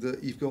something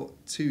that you've got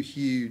two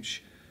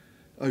huge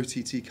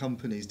OTT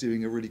companies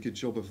doing a really good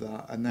job of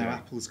that, and now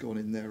Apple's gone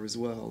in there as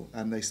well,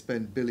 and they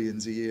spend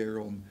billions a year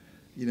on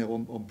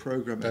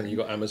programming. And you've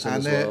got Amazon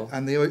as well.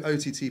 And the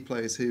OTT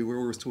players who we're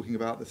always talking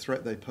about the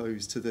threat they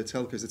pose to the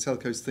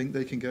telcos think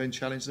they can go and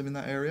challenge them in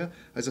that area,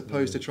 as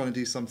opposed to trying to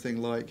do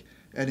something like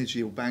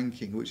energy or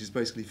banking, which is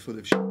basically full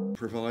of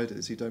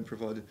providers who don't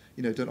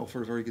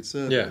offer a very good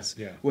service.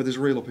 Where there's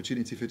real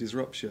opportunity for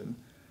disruption.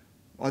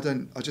 I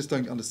just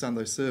don't understand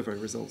those survey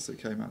results that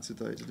came out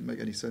today. It didn't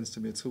make any sense to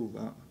me at all,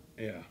 that.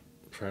 Yeah,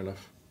 fair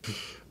enough.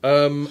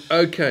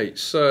 Okay,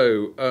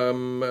 so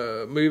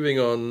moving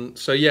on.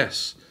 So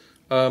yes,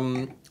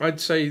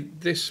 I'd say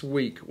this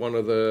week one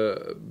of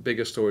the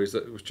bigger stories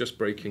that was just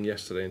breaking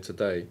yesterday and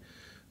today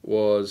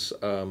was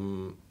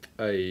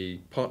a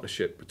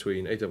partnership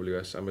between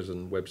AWS,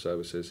 Amazon Web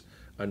Services,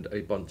 and a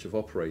bunch of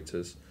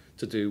operators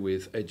to do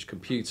with edge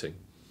computing.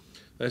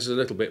 This is a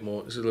little bit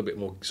more sort of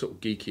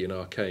geeky and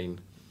arcane.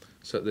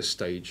 So at this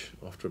stage,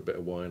 after a bit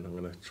of wine, I'm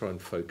going to try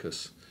and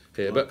focus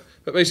here. But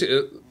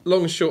basically,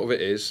 long and short of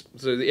it is,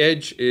 so the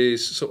edge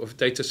is sort of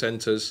data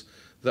centers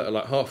that are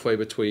like halfway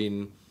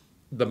between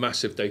the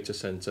massive data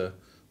center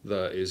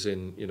that is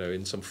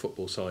in some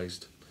football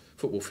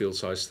field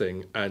sized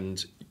thing,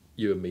 and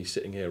you and me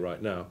sitting here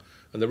right now.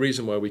 And the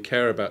reason why we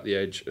care about the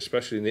edge,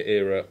 especially in the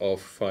era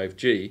of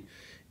 5G,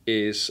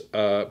 is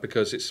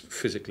because it's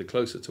physically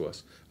closer to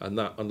us, and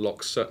that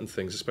unlocks certain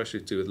things,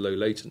 especially to do with low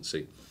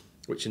latency,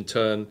 which in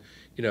turn,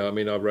 I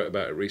wrote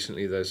about it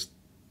recently. There's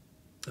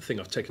a thing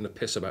I've taken a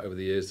piss about over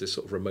the years, this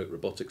sort of remote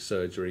robotic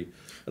surgery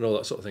and all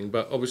that sort of thing.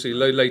 But obviously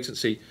low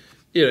latency,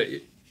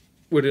 it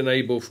would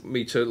enable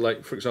me to,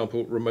 like, for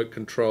example, remote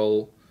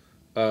control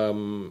a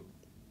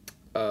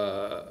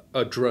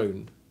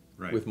drone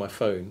with my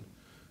phone.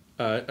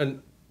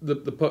 And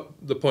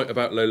the point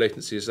about low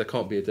latency is there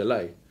can't be a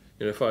delay.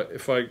 If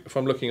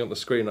I'm looking at the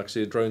screen, I can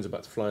see a drone's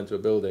about to fly into a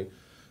building,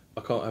 I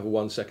can't have a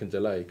 1 second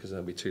delay because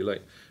that'll be too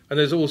late. And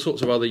there's all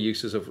sorts of other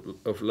uses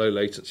of low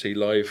latency,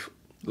 live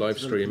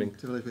streaming.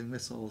 Developing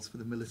missiles for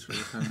the military,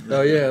 apparently.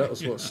 Oh yeah, that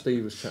was what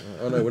Steve was chatting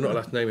about. Oh no, we're not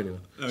allowed to name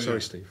anyone.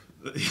 Sorry, Steve.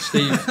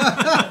 Steve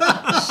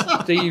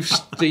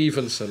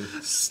Stevenson.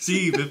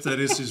 Steve, if that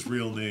is his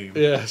real name.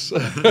 Yes.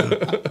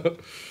 Chatham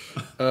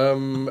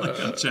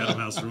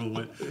House rule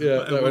went.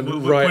 Yeah, that went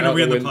right out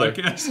the window.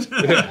 The podcast?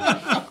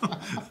 Yeah.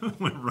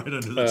 Went right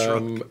under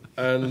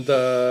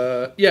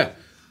the truck.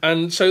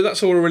 And so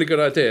that's all a really good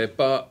idea.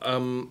 But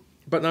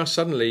now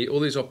suddenly all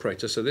these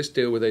operators. So this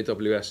deal with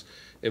AWS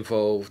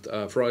involved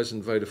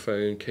Verizon,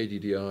 Vodafone,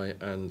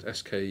 KDDI, and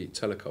SK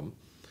Telecom.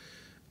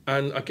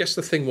 And I guess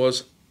the thing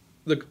was,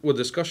 the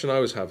discussion I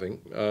was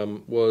having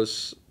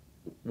was,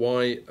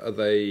 why are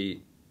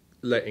they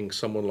letting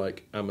someone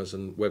like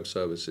Amazon Web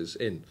Services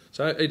in?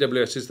 So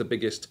AWS is the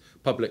biggest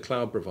public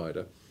cloud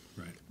provider,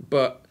 right?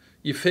 But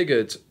you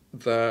figured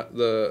that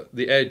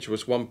the edge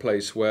was one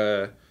place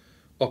where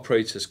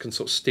operators can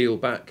sort of steal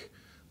back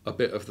a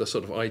bit of the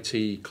sort of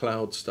IT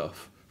cloud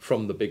stuff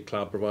from the big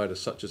cloud providers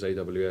such as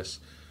AWS,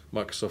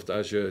 Microsoft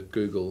Azure,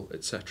 Google,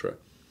 etc.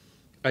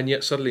 And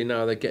yet suddenly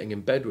now they're getting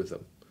in bed with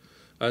them.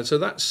 And so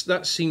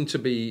that seemed to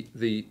be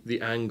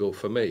the angle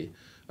for me.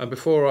 And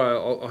before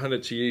I'll hand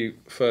it to you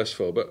first,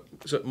 Phil, but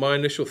so my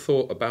initial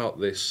thought about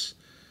this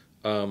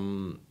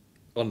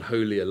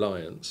unholy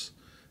alliance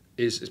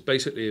is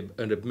basically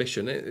an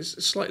admission. It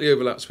slightly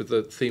overlaps with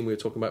the theme we were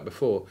talking about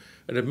before,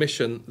 an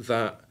admission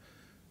that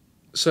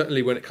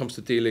certainly when it comes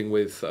to dealing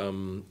with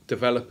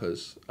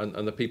developers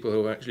and the people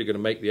who are actually going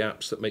to make the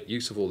apps that make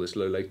use of all this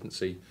low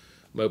latency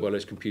mobile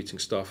edge computing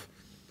stuff,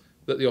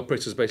 that the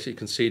operators are basically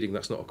conceding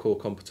that's not a core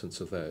competence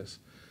of theirs,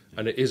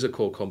 and it is a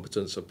core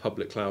competence of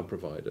public cloud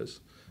providers.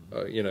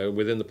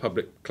 Within the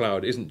public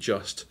cloud, it isn't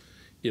just,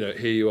 here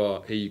you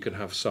are, here you can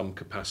have some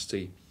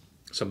capacity,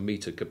 some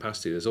metered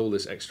capacity. There's all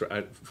this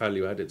extra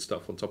value added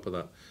stuff on top of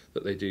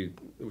that they do,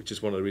 which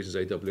is one of the reasons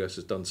AWS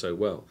has done so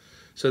well.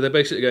 So they're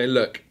basically going,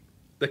 look,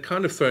 they're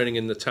kind of throwing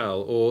in the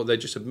towel, or they're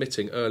just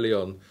admitting early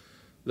on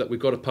that we've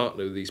got to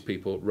partner with these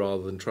people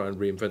rather than try and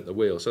reinvent the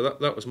wheel. So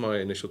that was my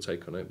initial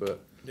take on it. But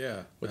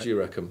yeah, what do you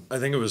reckon? I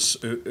think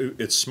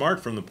it's smart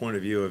from the point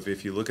of view of,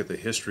 if you look at the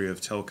history of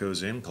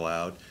telcos in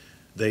cloud,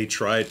 they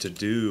tried to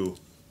do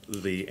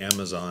the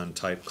Amazon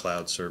type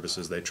cloud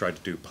services. They tried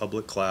to do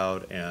public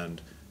cloud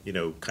and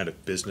kind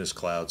of business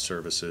cloud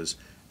services,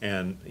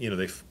 and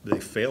they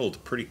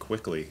failed pretty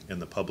quickly in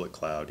the public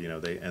cloud.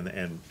 They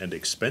and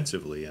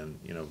expensively, and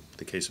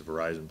the case of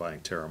Verizon buying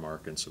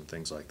Terramark and some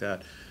things like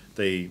that.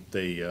 They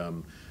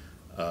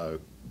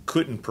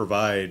couldn't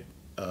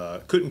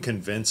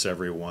convince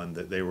everyone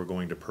that they were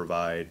going to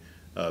provide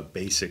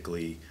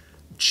basically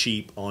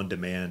cheap,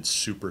 on-demand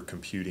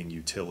supercomputing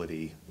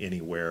utility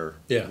anywhere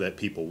that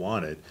people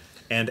wanted.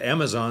 And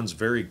Amazon's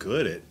very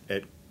good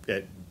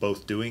at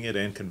both doing it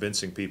and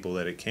convincing people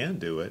that it can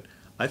do it.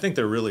 I think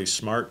they're really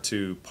smart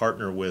to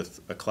partner with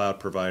a cloud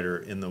provider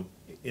in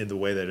the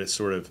way that it's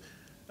sort of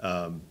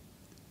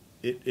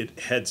it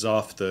heads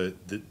off the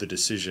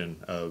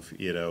decision of,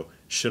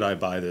 should I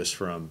buy this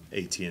from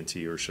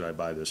AT&T or should I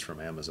buy this from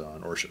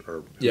Amazon or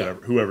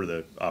whoever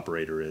the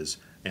operator is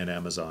and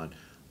Amazon.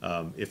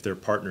 If they're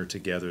partnered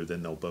together,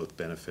 then they'll both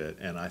benefit,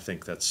 and I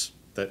think that's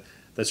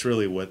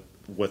really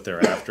what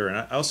they're after. And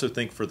I also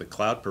think for the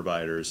cloud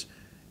providers,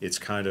 it's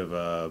kind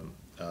of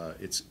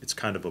it's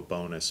kind of a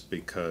bonus,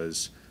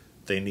 because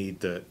they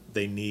need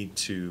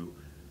to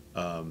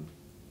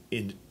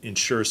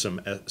ensure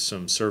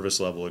some service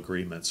level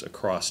agreements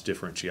across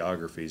different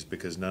geographies,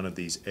 because none of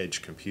these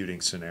edge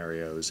computing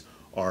scenarios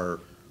are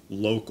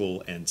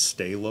local and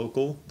stay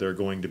local. They're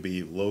going to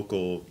be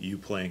local, you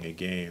playing a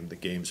game, the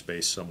game's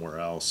based somewhere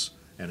else,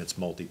 and it's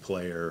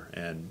multiplayer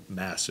and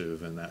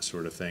massive and that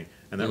sort of thing.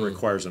 And that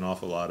requires an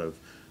awful lot of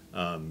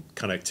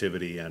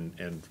connectivity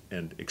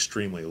and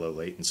extremely low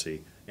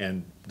latency.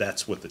 And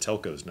that's what the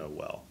telcos know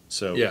well.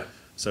 So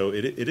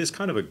it is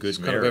kind of a good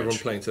marriage. Kind of everyone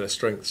playing to their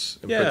strengths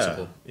in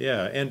principle.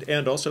 Yeah,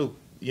 and also,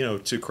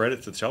 to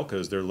credit the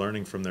telcos, they're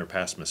learning from their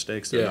past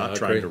mistakes. They're not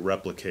trying to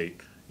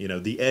replicate.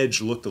 The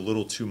edge looked a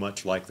little too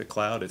much like the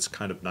cloud. It's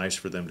kind of nice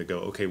for them to go,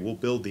 okay, we'll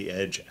build the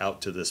edge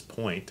out to this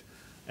point,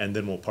 and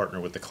then we'll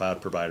partner with the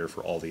cloud provider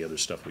for all the other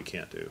stuff we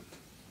can't do.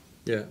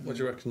 Yeah, what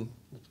do you reckon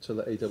to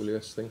the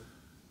AWS thing?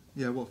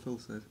 Yeah, what Phil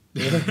said.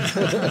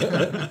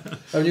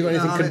 Haven't you got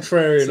anything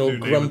contrarian or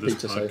grumpy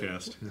to say?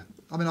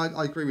 I mean,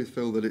 I agree with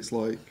Phil that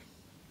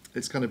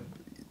it's kind of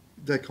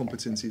their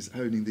competence is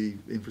owning the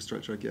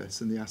infrastructure, I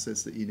guess, and the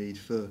assets that you need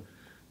for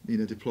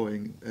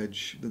deploying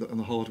edge on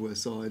the hardware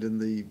side, and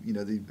the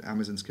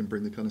Amazons can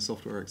bring the kind of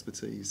software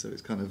expertise. So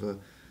it's kind of a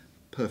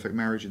perfect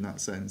marriage in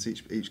that sense.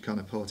 Each kind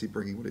of party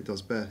bringing what it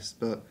does best.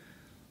 But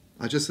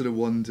I just sort of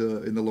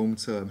wonder in the long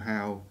term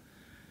how.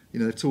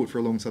 They've talked for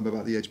a long time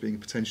about the edge being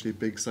potentially a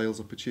big sales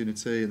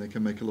opportunity, and they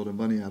can make a lot of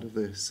money out of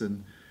this.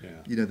 And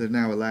we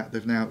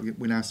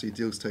now see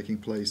deals taking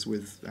place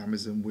with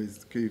Amazon,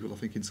 with Google. I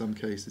think in some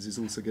cases is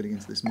also getting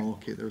into this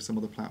market. There are some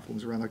other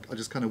platforms around. I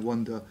just kind of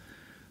wonder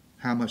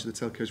how much the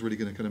telco is really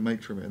going to kind of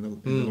make from it.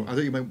 I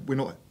think we're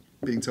not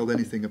being told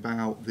anything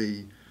about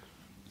the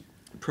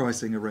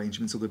pricing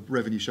arrangements or the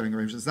revenue sharing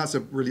arrangements. That's a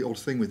really odd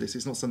thing with this.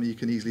 It's not something you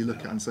can easily look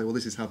at and say, well,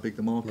 this is how big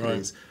the market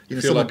is.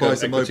 Someone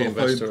buys a mobile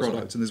phone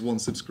product and there's one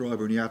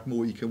subscriber, and you add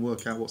more, you can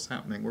work out what's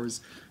happening.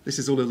 Whereas this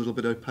is all a little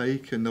bit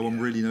opaque, and no one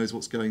really knows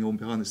what's going on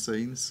behind the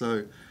scenes.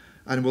 So,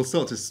 and we'll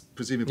start to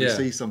presumably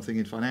see something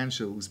in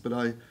financials, but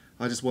I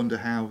just wonder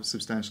how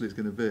substantial it's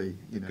going to be.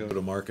 The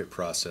go-to-market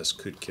process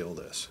could kill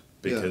this,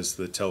 because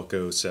the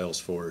telco sales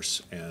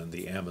force and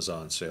the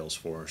Amazon sales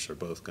force are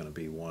both going to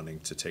be wanting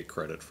to take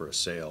credit for a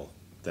sale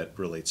that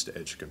relates to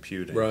edge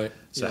computing. Right.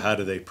 So how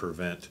do they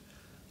prevent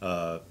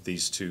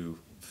these two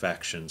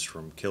factions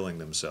from killing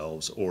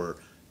themselves or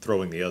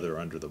throwing the other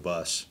under the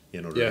bus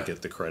in order to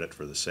get the credit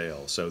for the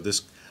sale? So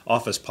this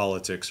office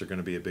politics are going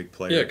to be a big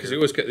player. Yeah, because you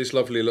always get this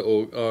lovely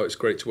little, it's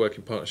great to work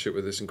in partnership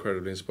with this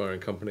incredibly inspiring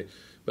company.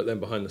 But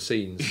then behind the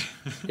scenes,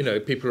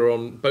 people are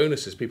on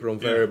bonuses, people are on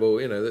variable,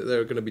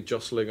 they're going to be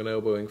jostling and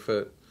elbowing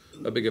for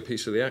a bigger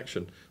piece of the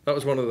action. That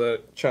was one of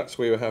the chats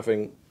we were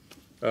having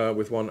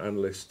with one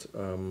analyst.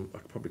 I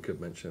probably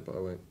could mention it, but I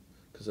won't,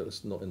 because it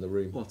was not in the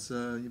room. What,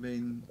 you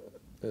mean?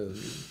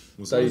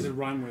 What does it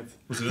rhyme with?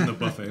 Was it in the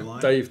buffet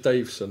line? Dave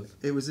Daveson.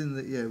 It was in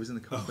the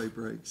coffee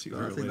break. So you're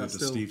related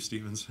to Steve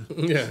Stevens?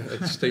 Yeah,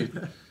 it's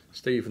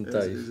Steve and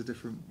Dave. It was a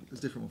different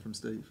one from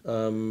Steve.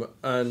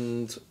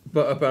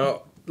 But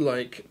about,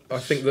 I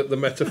think that the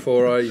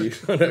metaphor I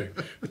use, I know,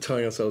 we're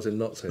tying ourselves in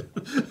knots here.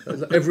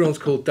 Everyone's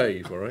called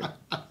Dave, all right?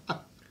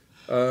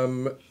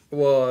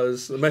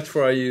 The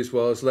metaphor I used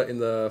was letting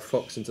the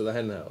fox into the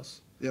hen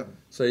house. Yeah.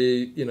 So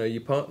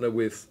you partner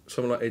with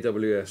someone like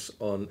AWS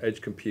on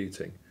edge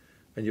computing,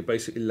 and you're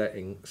basically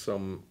letting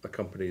a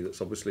company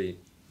that's obviously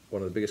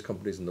one of the biggest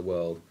companies in the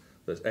world,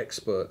 that's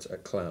expert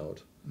at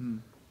cloud,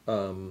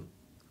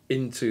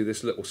 into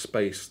this little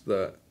space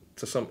that,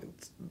 to some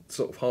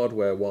sort of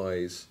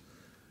hardware-wise,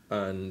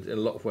 and in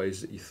a lot of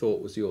ways that you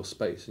thought was your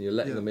space, and you're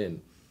letting them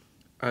in.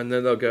 And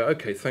then they'll go,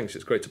 okay, thanks,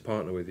 it's great to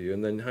partner with you.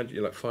 And then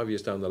like 5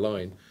 years down the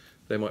line,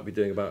 they might be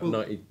doing about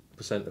 90%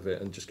 of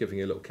it and just giving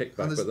you a little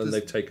kickback, but then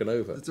they've taken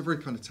over. It's a very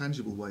kind of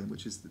tangible way in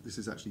which this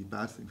is actually a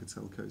bad thing for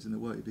telcos in a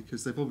way,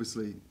 because they've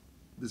obviously,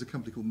 there's a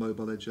company called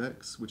Mobile Edge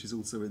X, which is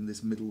also in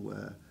this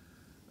middleware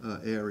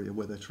area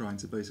where they're trying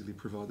to basically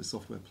provide the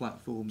software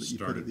platform that you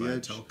put at the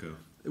edge. Telco.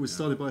 It was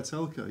started by a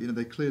telco. You know,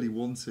 they clearly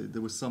wanted.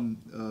 There was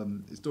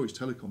some. It's Deutsche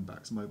Telekom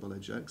backs Mobile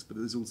Edge X, but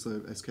there's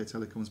also SK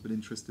Telecom's been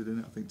interested in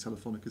it. I think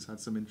Telefonica's had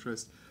some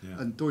interest,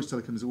 and Deutsche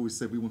Telekom has always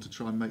said we want to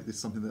try and make this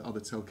something that other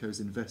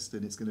telcos invest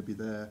in. It's going to be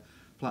their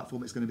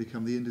platform. It's going to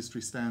become the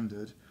industry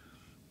standard.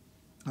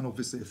 And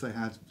obviously, if they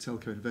had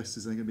telco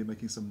investors, they're going to be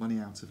making some money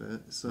out of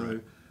it. So,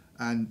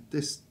 and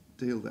this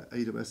deal that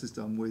AWS has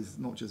done with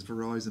not just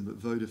Verizon but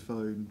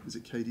Vodafone, is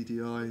it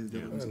KDDI?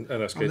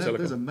 And SK Telecom.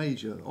 Those are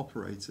major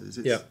operators.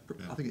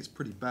 I think it's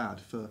pretty bad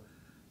for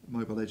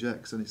Mobile Edge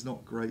X, and it's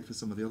not great for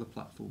some of the other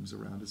platforms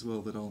around as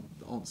well that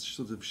aren't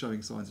sort of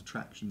showing signs of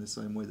traction the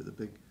same way that the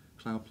big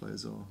cloud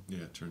players are.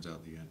 Yeah, it turns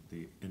out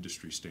the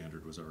industry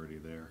standard was already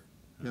there.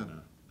 And,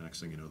 next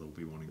thing you know, they'll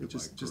be wanting to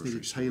buy just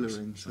needed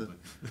tailoring. So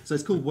so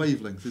it's called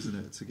Wavelength, isn't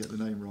it, to get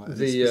the name right?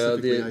 The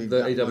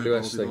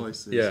AWS thing.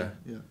 Devices. Yeah.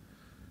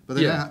 But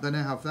they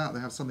now have that. They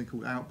have something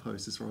called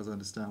Outpost, as far as I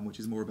understand, which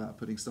is more about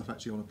putting stuff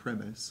actually on a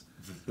premise.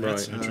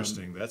 That's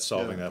interesting. That's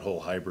solving that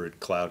whole hybrid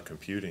cloud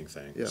computing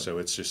thing. Yeah. So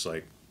it's just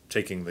like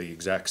taking the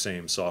exact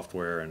same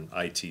software and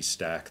IT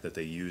stack that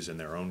they use in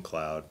their own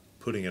cloud,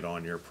 putting it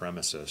on your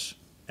premises,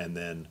 and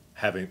then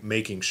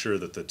making sure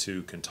that the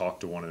two can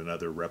talk to one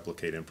another,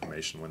 replicate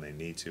information when they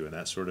need to, and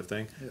that sort of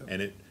thing. Yeah.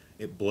 And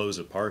it blows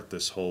apart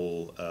this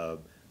whole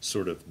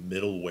sort of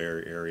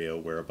middleware area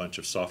where a bunch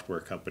of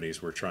software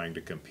companies were trying to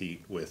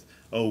compete with,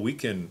 we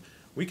can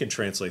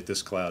translate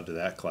this cloud to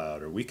that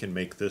cloud, or we can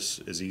make this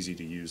as easy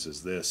to use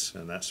as this,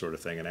 and that sort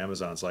of thing. And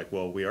Amazon's like,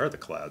 well, we are the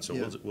cloud, so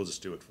we'll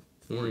just do it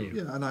for you.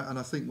 Yeah, and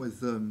I think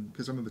with,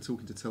 because I remember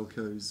talking to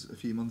telcos a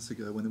few months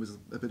ago when there was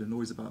a bit of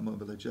noise about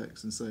Mobile Edge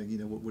X and saying,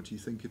 what do you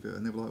think of it?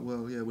 And they were like,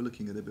 well, yeah, we're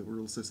looking at it, but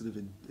we're also sort of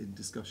in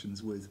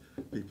discussions with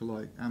people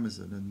like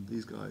Amazon and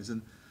these guys.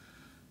 And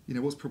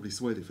what's probably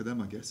swayed it for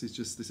them, I guess, is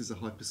just this is a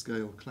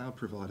hyperscale cloud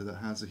provider that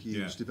has a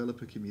huge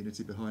developer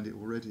community behind it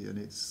already, and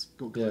it's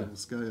got global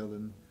scale.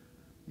 And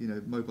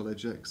Mobile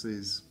Edge X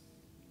is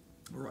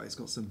all right. It's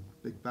got some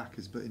big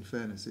backers, but in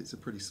fairness, it's a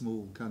pretty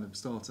small kind of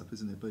startup,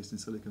 isn't it, based in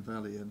Silicon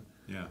Valley, and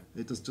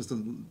it just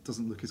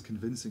doesn't look as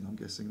convincing, I'm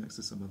guessing, next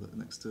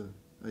to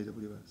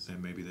AWS.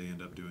 And maybe they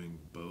end up doing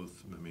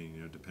both. I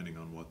mean, depending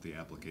on what the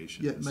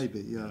application is. Yeah,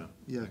 maybe.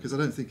 Yeah, because I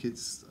don't think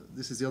it's.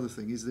 This is the other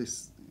thing. Is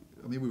this?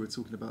 I mean, we were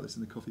talking about this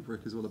in the coffee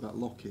break as well about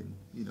lock-in.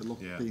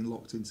 Being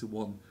locked into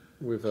one.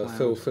 With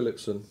Phil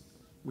Phillipson.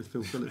 With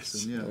Phil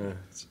Phillipson,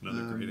 It's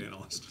another great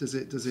analyst. Does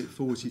it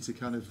force you to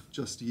kind of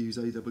just use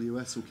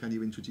AWS, or can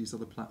you introduce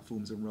other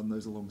platforms and run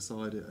those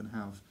alongside it and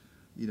have,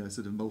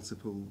 sort of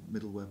multiple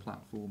middleware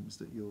platforms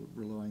that you're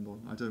relying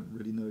on? I don't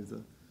really know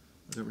the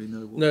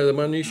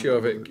minutiae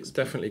of it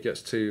definitely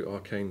gets too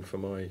arcane for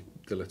my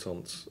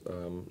dilettante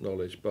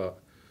knowledge. But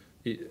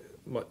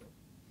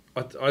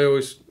I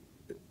always,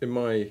 in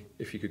my,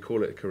 if you could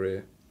call it a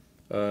career,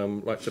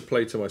 like to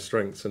play to my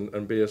strengths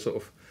and be a sort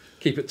of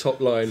keep it top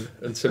line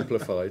and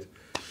simplified,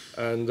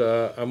 and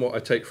what I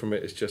take from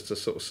it is just a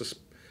sort of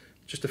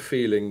just a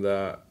feeling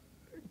that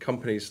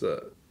companies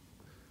that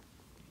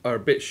are a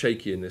bit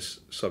shaky in this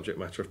subject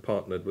matter have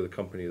partnered with a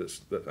company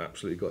that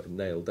absolutely got it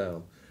nailed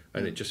down,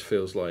 and it just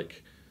feels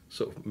like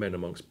sort of men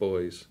amongst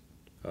boys.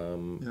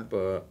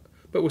 But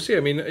we'll see.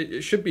 I mean,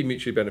 it should be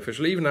mutually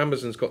beneficial. Even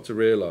Amazon's got to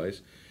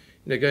realise,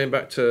 going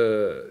back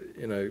to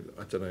I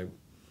don't know,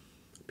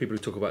 people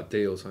who talk about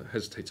deals. I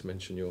hesitate to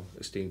mention your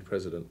esteemed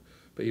president,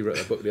 but he wrote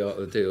a book, The Art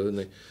of the Deal, didn't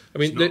he? I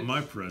mean, not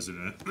my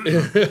president.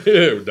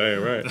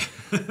 Damn right.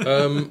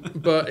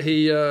 But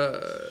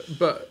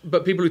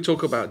people who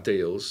talk about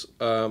deals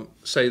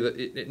say that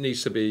it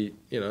needs to be,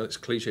 it's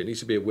cliche. It needs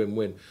to be a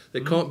win-win.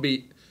 There can't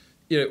be,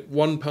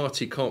 one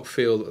party can't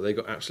feel that they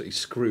got absolutely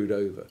screwed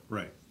over.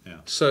 Right. Yeah.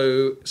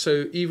 So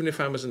even if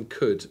Amazon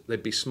could,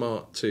 they'd be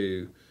smart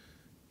to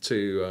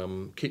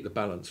keep the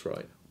balance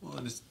right. Well,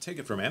 and to take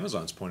it from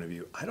Amazon's point of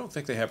view, I don't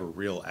think they have a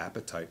real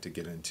appetite to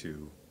get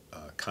into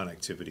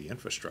connectivity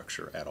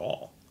infrastructure at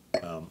all.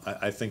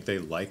 I think they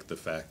like the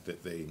fact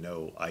that they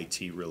know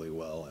IT really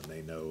well, and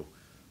they know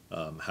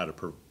how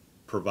to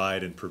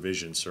provide and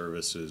provision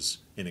services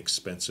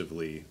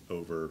inexpensively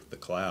over the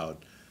cloud.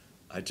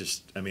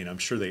 I'm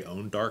sure they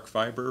own dark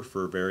fiber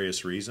for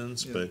various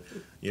reasons, but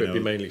it'd be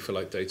mainly for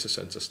like data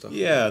center stuff.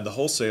 Yeah, the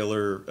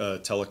wholesaler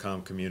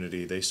telecom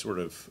community, they sort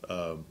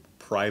of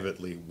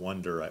privately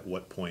wonder at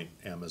what point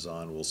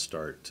Amazon will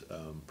start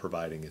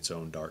providing its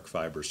own dark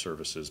fiber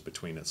services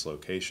between its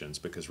locations,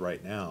 because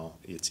right now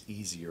it's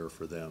easier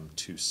for them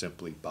to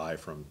simply buy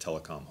from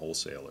telecom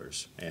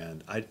wholesalers.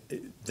 And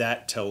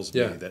that tells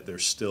me that they're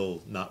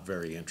still not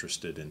very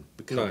interested in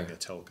becoming a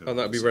telco. And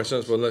that'd be very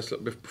sensible. And let's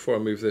look, before I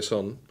move this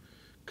on,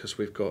 because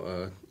we've got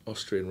an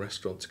Austrian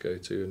restaurant to go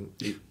to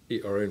and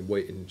eat our own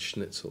weight in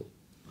schnitzel.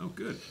 Oh,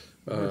 good.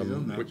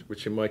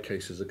 Which in my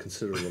case is a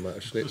considerable amount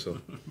of schnitzel.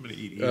 I'm going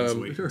to eat Ian's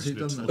weight in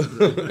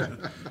schnitzel.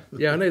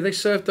 Yeah, I know. They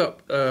served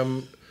up...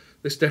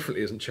 this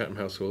definitely isn't Chatham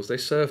House Rules. They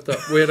served up...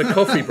 We had a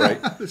coffee break.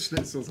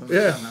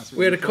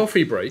 We had a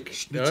coffee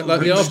break.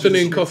 Like the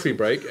afternoon coffee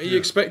break. You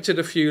expected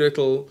a few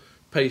little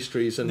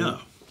pastries and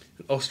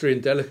Austrian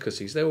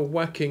delicacies. They were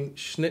whacking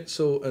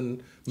schnitzel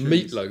and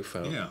meatloaf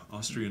out. Yeah,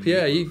 Austrian.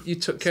 Yeah, meatloaf. you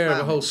took care of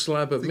a whole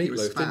slab of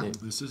meatloaf, didn't you?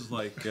 This is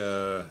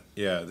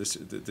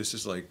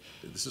like,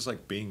 this is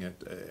like being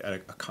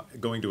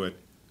going to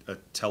a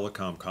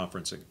telecom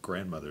conference at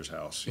grandmother's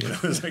house. You know,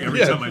 it's like every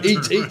time I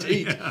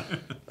eat.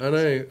 I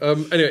know.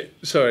 Anyway,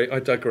 sorry, I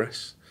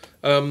digress.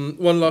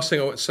 One last thing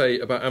I want to say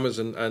about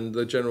Amazon and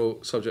the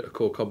general subject of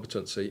core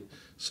competency.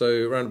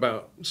 So around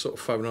about sort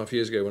of 5.5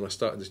 years ago when I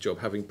started this job,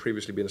 having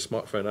previously been a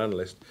smartphone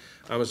analyst,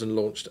 Amazon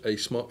launched a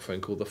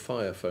smartphone called the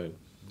Fire Phone.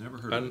 Never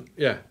heard of it.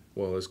 Yeah,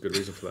 well, there's good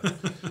reason for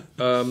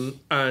that.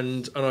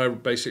 And I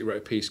basically wrote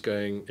a piece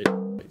going,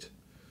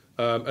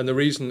 and the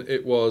reason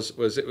it was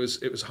it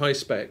was high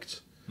spec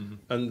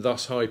and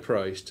thus high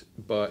priced,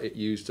 but it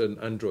used an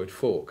Android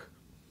fork.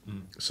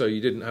 So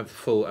you didn't have the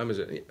full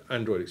Amazon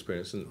Android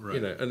experience, and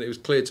and it was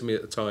clear to me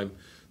at the time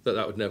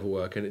that would never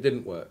work, and it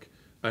didn't work.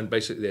 And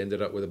basically they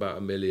ended up with about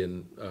 1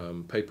 million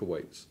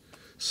paperweights.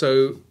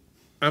 So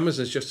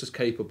Amazon's just as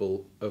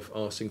capable of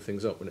arsing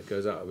things up when it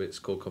goes out of its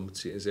core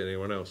competency as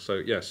anyone else. So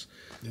yes,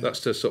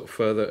 that's to sort of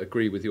further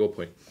agree with your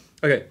point.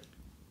 Okay,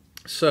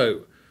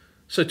 so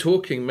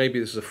talking, maybe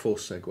this is a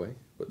forced segue,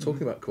 but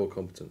talking about core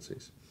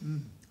competencies,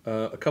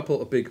 a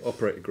couple of big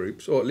operator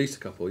groups, or at least a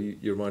couple, you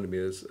reminded me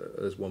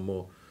there's one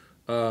more,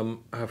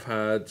 have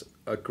had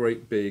a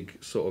great big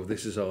sort of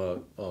this is our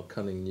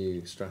cunning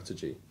new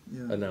strategy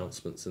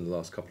announcements in the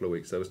last couple of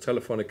weeks. There was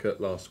Telefonica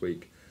last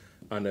week,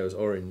 and there was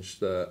Orange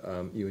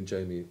that you and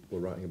Jamie were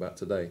writing about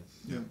today.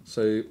 Yeah.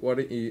 So why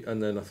don't you,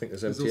 and then I think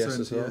there's MTS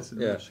as well. Russia,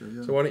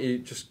 yeah. So why don't you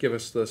just give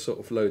us the sort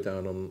of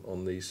lowdown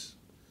on these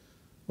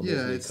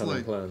new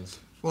cunning plans?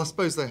 Well, I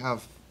suppose they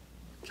have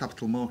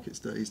capital markets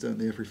days, don't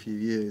they, every few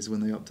years when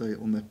they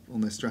update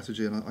on their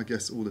strategy, and I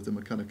guess all of them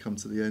are kind of come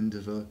to the end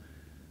of a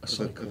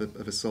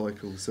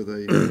cycle, so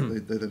they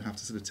then have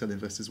to sort of tell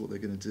investors what they're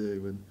going to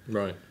do,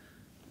 and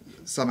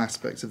some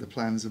aspects of the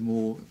plans are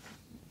more.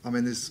 I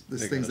mean, there's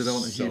things that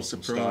aren't a huge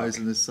surprise,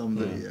 and there's some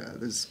that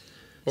there's.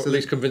 Or at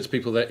least convince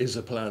people there is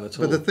a plan at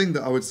all. But the thing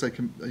that I would say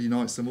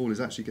unites them all is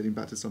actually getting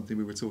back to something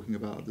we were talking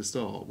about at the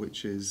start,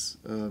 which is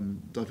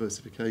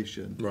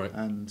diversification,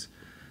 and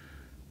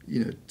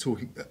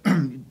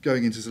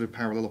going into sort of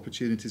parallel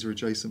opportunities or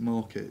adjacent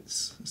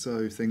markets.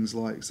 So things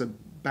like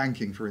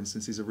banking, for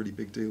instance, is a really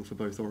big deal for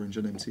both Orange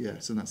and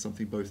MTS, and that's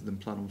something both of them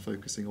plan on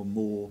focusing on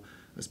more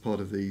as part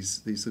of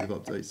these sort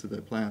of updates to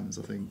their plans.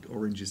 I think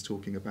Orange is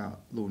talking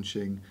about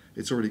launching.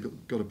 It's already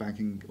got a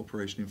banking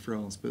operation in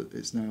France, but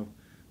it's now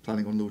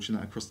planning on launching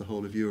that across the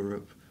whole of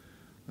Europe.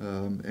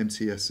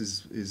 MTS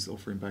is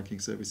offering banking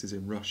services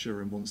in Russia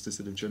and wants to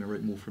sort of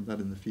generate more from that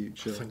in the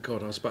future. Oh, thank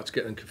God, I was about to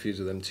get them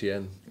confused with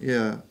MTN.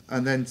 Yeah,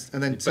 and then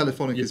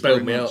Telefonica you is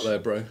bailed me out there,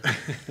 bro.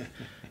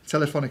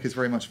 Telefonica is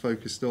very much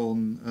focused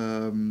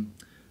on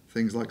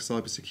things like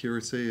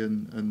cybersecurity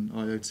and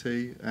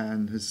IoT,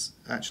 and has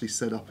actually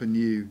set up a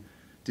new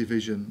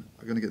division.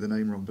 I'm going to get the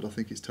name wrong, but I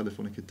think it's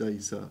Telefonica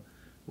Data,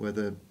 where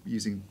they're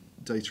using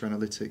data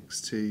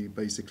analytics to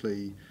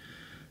basically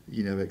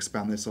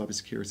expand their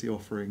cybersecurity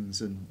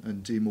offerings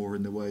and do more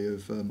in the way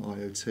of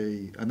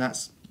IoT, and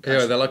that's they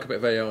like a bit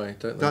of AI,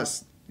 don't they?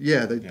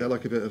 They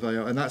like a bit of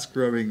AI, and that's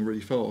growing really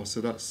fast.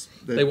 So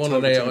they won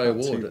an AI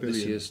award at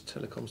this year's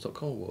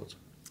Telecoms.com awards.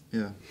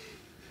 Yeah,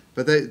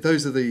 but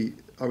those are the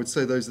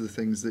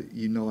things that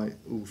unite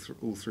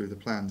all through the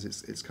plans.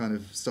 It's kind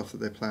of stuff that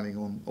they're planning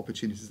on,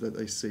 opportunities that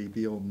they see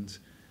beyond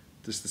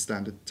just the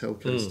standard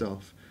telco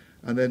stuff,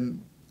 and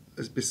then.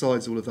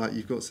 Besides all of that,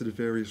 you've got sort of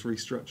various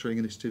restructuring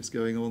initiatives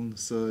going on.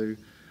 So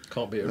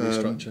can't be a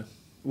restructure.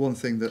 One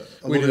thing that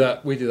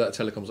we do that at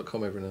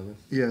Telecoms.com every now and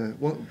then.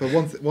 Yeah,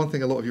 one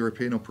thing a lot of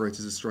European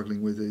operators are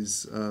struggling with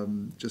is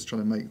just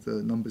trying to make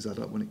the numbers add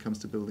up when it comes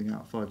to building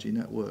out 5G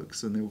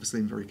networks, and they're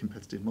obviously in very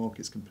competitive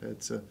markets compared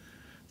to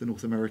the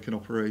North American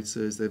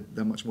operators.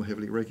 They're much more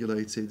heavily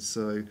regulated,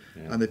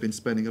 and they've been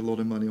spending a lot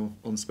of money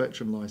on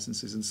spectrum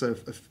licenses, and so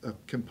a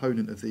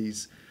component of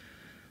these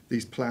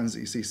plans that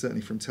you see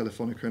certainly from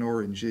Telefonica and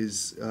Orange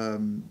is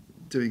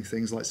doing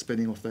things like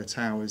spinning off their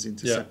towers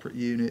into separate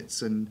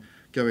units and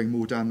going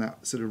more down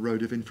that sort of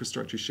road of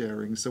infrastructure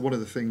sharing. So one of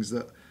the things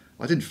that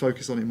I didn't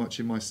focus on it much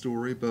in my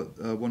story, but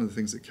one of the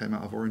things that came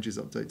out of Orange's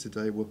update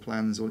today were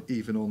plans on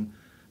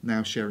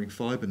now sharing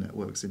fibre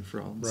networks in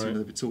France. Right.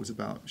 They've talked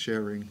about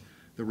sharing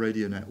the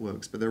radio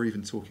networks, but they're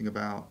even talking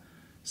about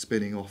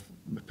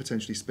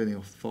potentially spinning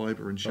off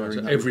fibre and sharing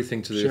so that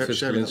everything to do with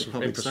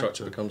physical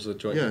infrastructure sector. becomes a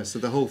joint. Yeah, so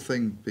the whole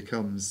thing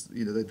becomes,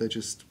 they're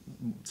just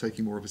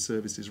taking more of a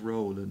services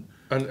role, and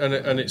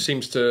it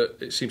seems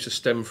to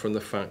stem from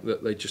the fact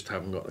that they just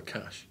haven't got the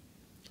cash.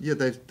 Yeah,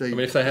 I mean,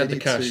 if they had the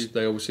cash,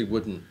 they obviously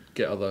wouldn't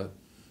get other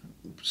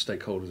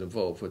stakeholders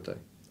involved, would they?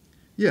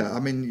 Yeah, I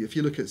mean, if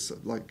you look at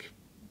like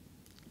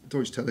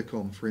Deutsche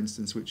Telekom, for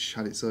instance, which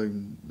had its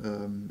own,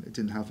 it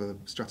didn't have a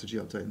strategy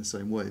update in the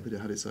same way, but it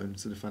had its own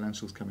sort of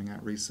financials coming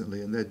out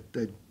recently, and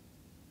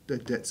their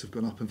debts have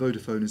gone up, and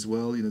Vodafone as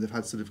well. They've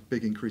had sort of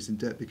big increase in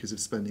debt because of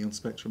spending on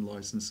spectrum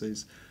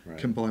licenses,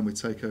 combined with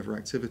takeover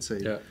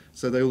activity. Yeah.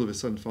 So they all of a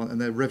sudden find, and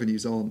their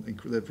revenues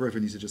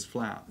are just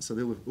flat. So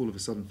they all of a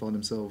sudden find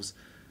themselves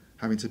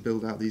having to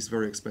build out these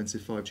very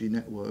expensive 5G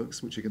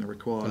networks, which are going to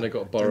require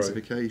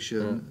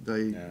densification.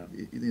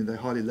 They're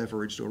highly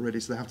leveraged already,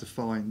 so they have to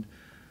find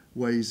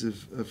ways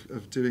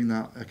of doing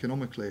that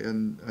economically,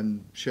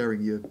 and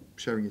sharing your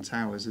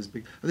towers is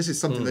big. And this is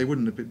something they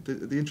wouldn't have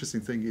been. The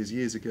interesting thing is,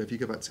 years ago, if you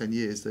go back 10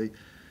 years,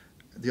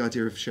 the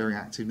idea of sharing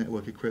active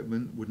network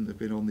equipment wouldn't have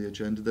been on the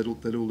agenda.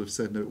 They'd all have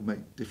said, no, it will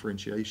make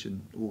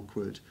differentiation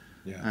awkward.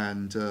 Yeah.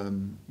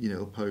 And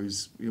it'll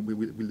pose. We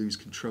lose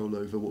control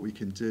over what we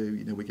can do.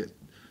 We get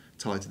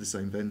tied to the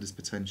same vendors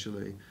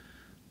potentially,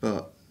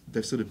 but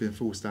they've sort of been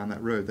forced down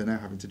that road. They're now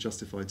having to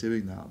justify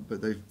doing that,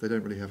 but they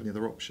don't really have any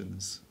other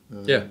options.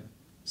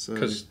 So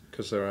because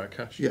they're out of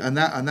cash. Yeah, and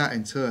that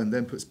in turn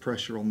then puts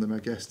pressure on them, I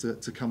guess,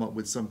 to come up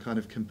with some kind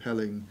of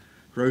compelling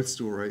growth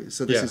story.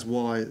 So this is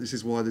why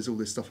there's all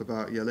this stuff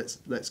about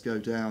let's go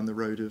down the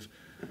road of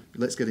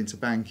let's get into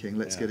banking,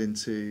 let's get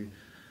into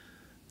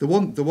the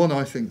one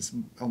I think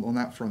on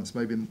that front is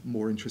maybe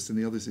more interesting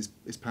than the others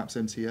is perhaps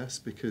MTS,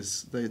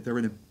 because they're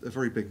in a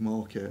very big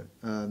market,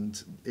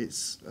 and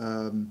it's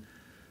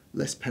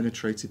less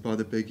penetrated by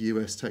the big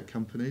US tech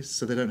companies,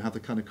 so they don't have the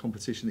kind of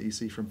competition that you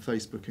see from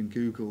Facebook and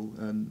Google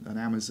and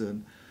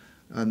Amazon,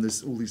 and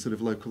there's all these sort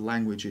of local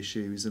language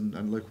issues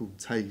and local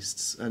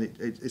tastes, and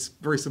it's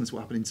very similar to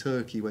what happened in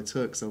Turkey, where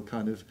Turkcell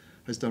kind of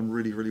has done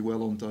really, really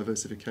well on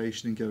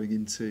diversification and going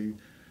into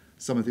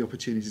some of the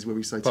opportunities where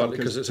we say partly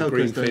because it's a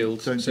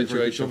greenfield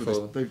situation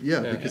for them.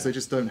 Because they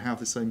just don't have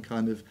the same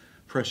kind of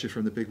pressure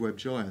from the big web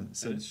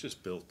giants. And it's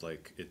just built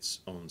like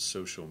its own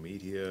social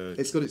media.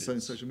 It's got its own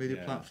social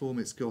media platform.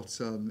 It's got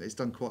it's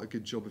done quite a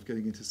good job of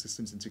getting into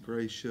systems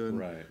integration.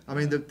 Right. I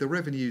mean, the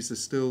revenues are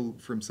still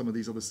from some of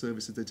these other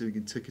services they're doing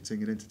in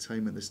ticketing and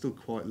entertainment. They're still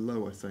quite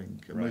low, I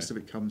think. And most of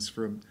it comes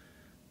from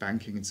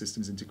banking and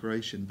systems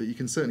integration. But you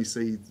can certainly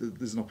see that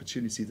there's an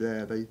opportunity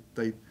there.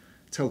 They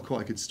tell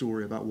quite a good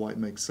story about why it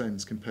makes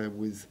sense compared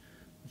with,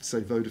 say,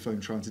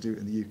 Vodafone trying to do it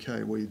in the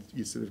UK, where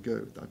you sort of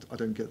go, I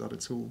don't get that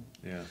at all.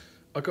 Yeah.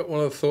 I got one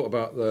other thought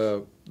about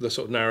the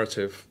sort of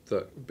narrative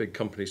that big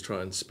companies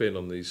try and spin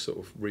on these sort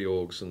of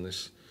reorgs and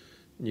this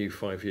new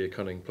 5-year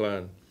cunning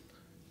plan.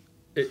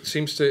 It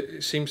seems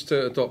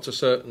to adopt a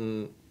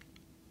certain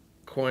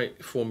quite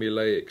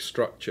formulaic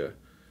structure,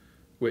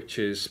 which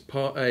is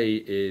part A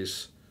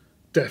is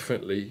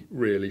definitely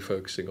really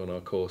focusing on our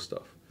core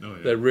stuff. Oh,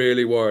 yeah. They're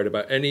really worried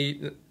about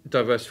any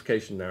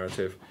diversification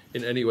narrative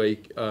in any way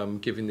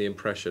giving the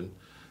impression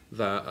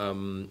that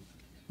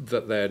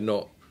that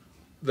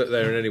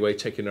they're in any way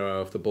taking their eye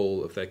off the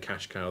ball of their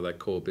cash cow, their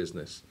core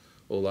business,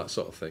 all that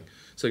sort of thing.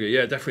 So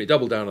yeah, definitely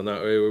double down on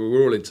that.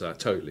 We're all into that,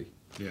 totally.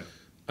 Yeah.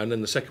 And then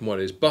the second one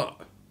is,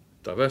 but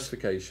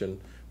diversification,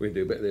 we can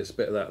do a bit of this, a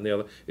bit of that, and the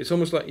other. It's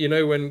almost like,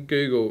 when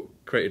Google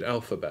created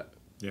Alphabet.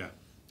 Yeah.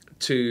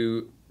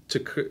 To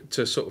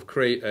sort of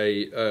create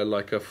a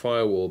like a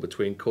firewall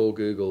between core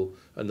Google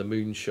and the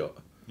moonshot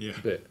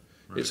bit.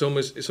 Right. It's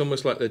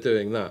almost like they're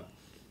doing that,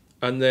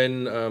 and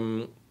then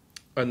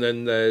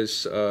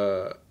there's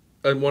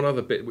and one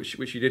other bit which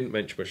you didn't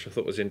mention, which I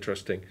thought was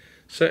interesting.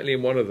 Certainly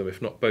in one of them,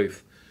 if not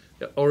both,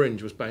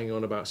 Orange was banging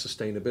on about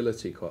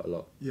sustainability quite a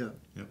lot. Yeah.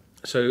 Yeah.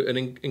 So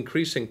an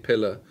increasing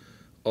pillar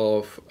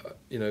of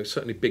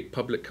certainly big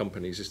public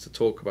companies is to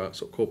talk about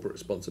sort of corporate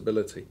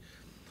responsibility.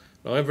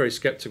 Now, I'm very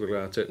sceptical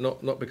about it,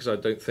 not because I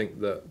don't think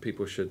that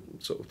people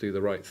should sort of do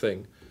the right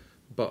thing,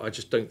 but I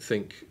just don't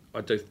think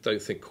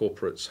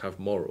corporates have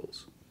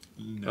morals.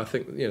 No. I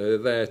think they're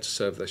there to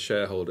serve their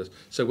shareholders.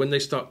 So when they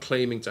start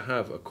claiming to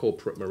have a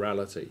corporate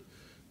morality,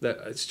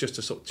 it's just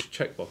a sort of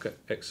checkbox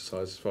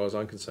exercise as far as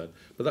I'm concerned.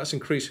 But that's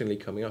increasingly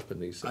coming up in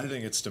these things. I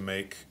think it's to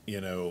make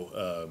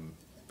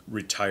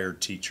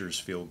retired teachers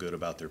feel good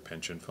about their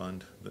pension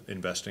fund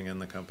investing in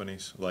the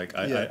companies. Like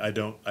I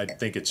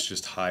think it's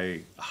just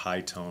high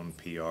tone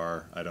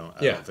PR. I don't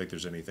think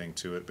there's anything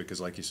to it,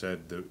 because like you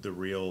said, the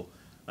real,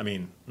 I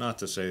mean, not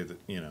to say that,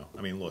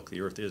 look,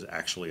 the earth is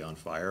actually on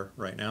fire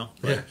right now.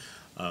 But,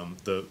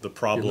 the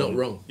problem, you're not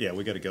wrong. Yeah,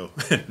 we got to go.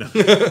 No.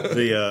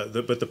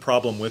 But the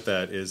problem with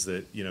that is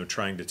that,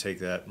 trying to take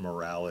that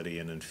morality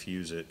and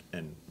infuse it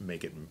and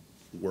make it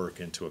work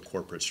into a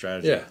corporate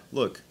strategy. Yeah.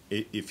 Look,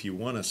 if you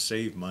want to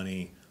save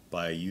money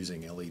by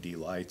using LED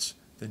lights,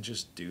 then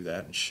just do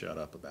that and shut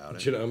up about it.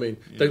 Do you know what I mean?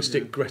 Don't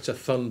stick Greta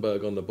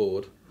Thunberg on the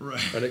board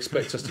and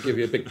expect us to give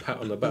you a big pat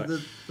on the back. There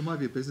might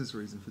be a business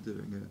reason for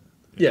doing it.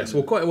 Yes,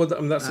 well, quite well. I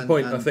mean, that's the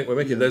point I think we're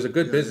making. There's a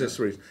good business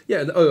reason.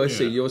 Yeah. I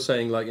see. You're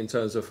saying like in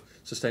terms of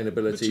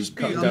sustainability,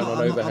 cutting down on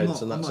overheads and that sort of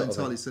thing. I'm not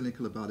entirely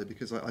cynical about it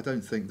because I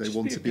don't think they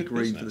want to be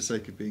green for the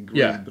sake of being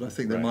green. But I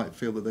think they might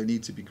feel that they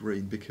need to be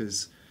green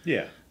because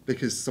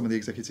some of the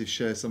executives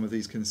share some of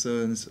these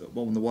concerns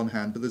on the one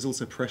hand, but there's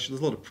also pressure. There's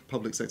a lot of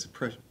public sector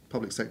pressure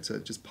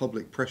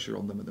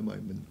on them at the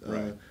moment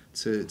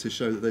to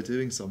show that they're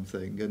doing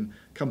something, and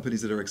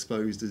companies that are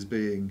exposed as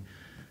being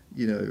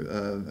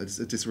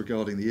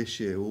disregarding the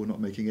issue or not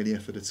making any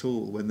effort at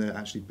all when they're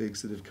actually big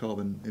sort of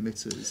carbon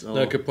emitters.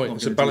 No, good point.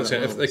 It's a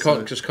balancing. If they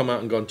can't just come out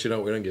and go, do you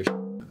know what, we don't give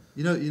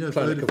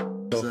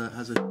Vodafone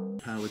has a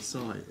powered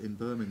site in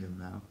Birmingham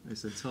now.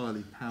 It's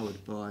entirely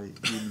powered by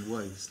human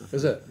waste.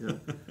 Is it? Yeah.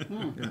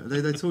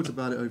 They talked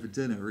about it over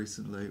dinner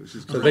recently, which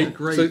is a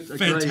great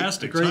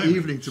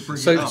evening to bring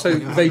it up. So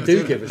they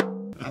do give us.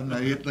 And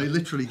they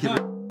literally give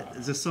it.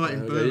 There's a site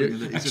in Birmingham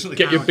that is just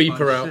get your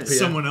beeper out.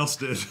 Someone else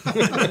did.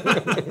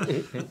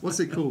 What's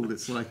it called?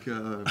 It's like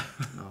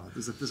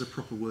there's a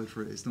proper word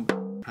for it. It's not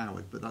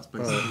powered, but that's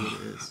basically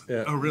what it is.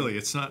 Yeah. Oh, really?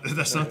 It's not.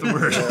 That's not the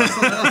word.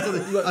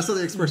 That's not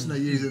the expression they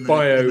use in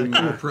the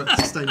corporate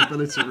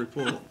sustainability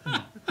report.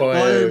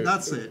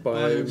 That's it.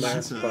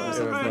 Biomass.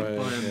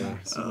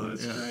 Biomass. Oh,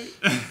 that's great.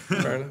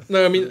 Fair enough.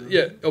 No, I mean,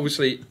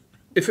 obviously,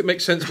 if it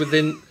makes sense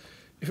within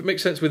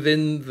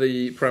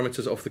the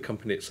parameters of the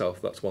company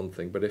itself, that's one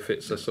thing. But if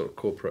it's a sort of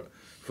corporate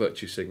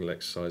virtue signal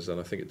exercise, then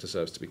I think it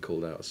deserves to be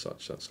called out as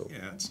such. That's all.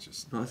 Yeah, it's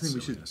just. But I think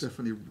we should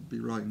definitely be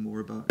writing more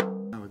about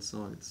powered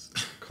sites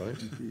in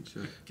the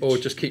future. Or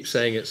just keep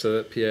saying it so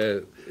that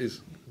Pierre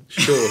is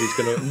sure he's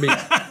going to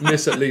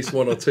miss at least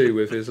one or two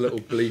with his little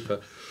bleeper.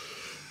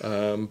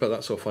 But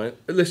that's all fine.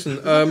 Listen,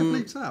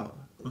 bleeped out.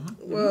 I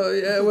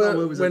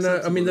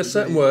mean, there's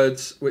certain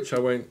words which I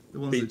won't. The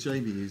ones that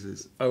Jamie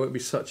uses. I won't be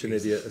such an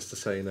idiot as to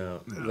say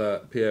now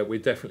that Pierre, we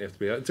definitely have to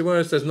be. To be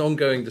honest, there's an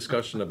ongoing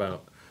discussion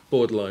about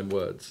borderline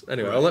words.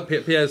 Anyway, I'll let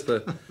Pierre's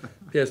the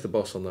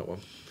boss on that one.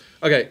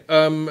 Okay,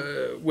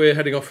 we're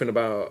heading off in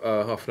about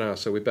half an hour,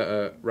 so we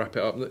better wrap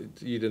it up.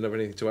 You didn't have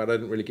anything to add. I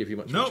didn't really give you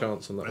much of a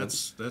chance on that.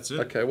 That's it.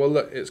 Okay, well,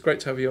 look, it's great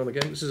to have you on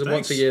again. This is a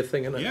once a year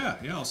thing, isn't it? Yeah,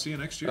 I'll see you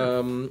next year.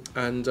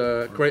 And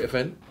great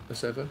event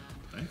as ever.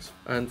 Thanks.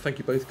 And thank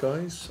you both,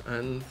 guys,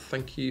 and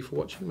thank you for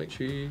watching. Make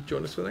sure you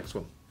join us for the next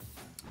one.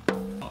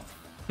 Off.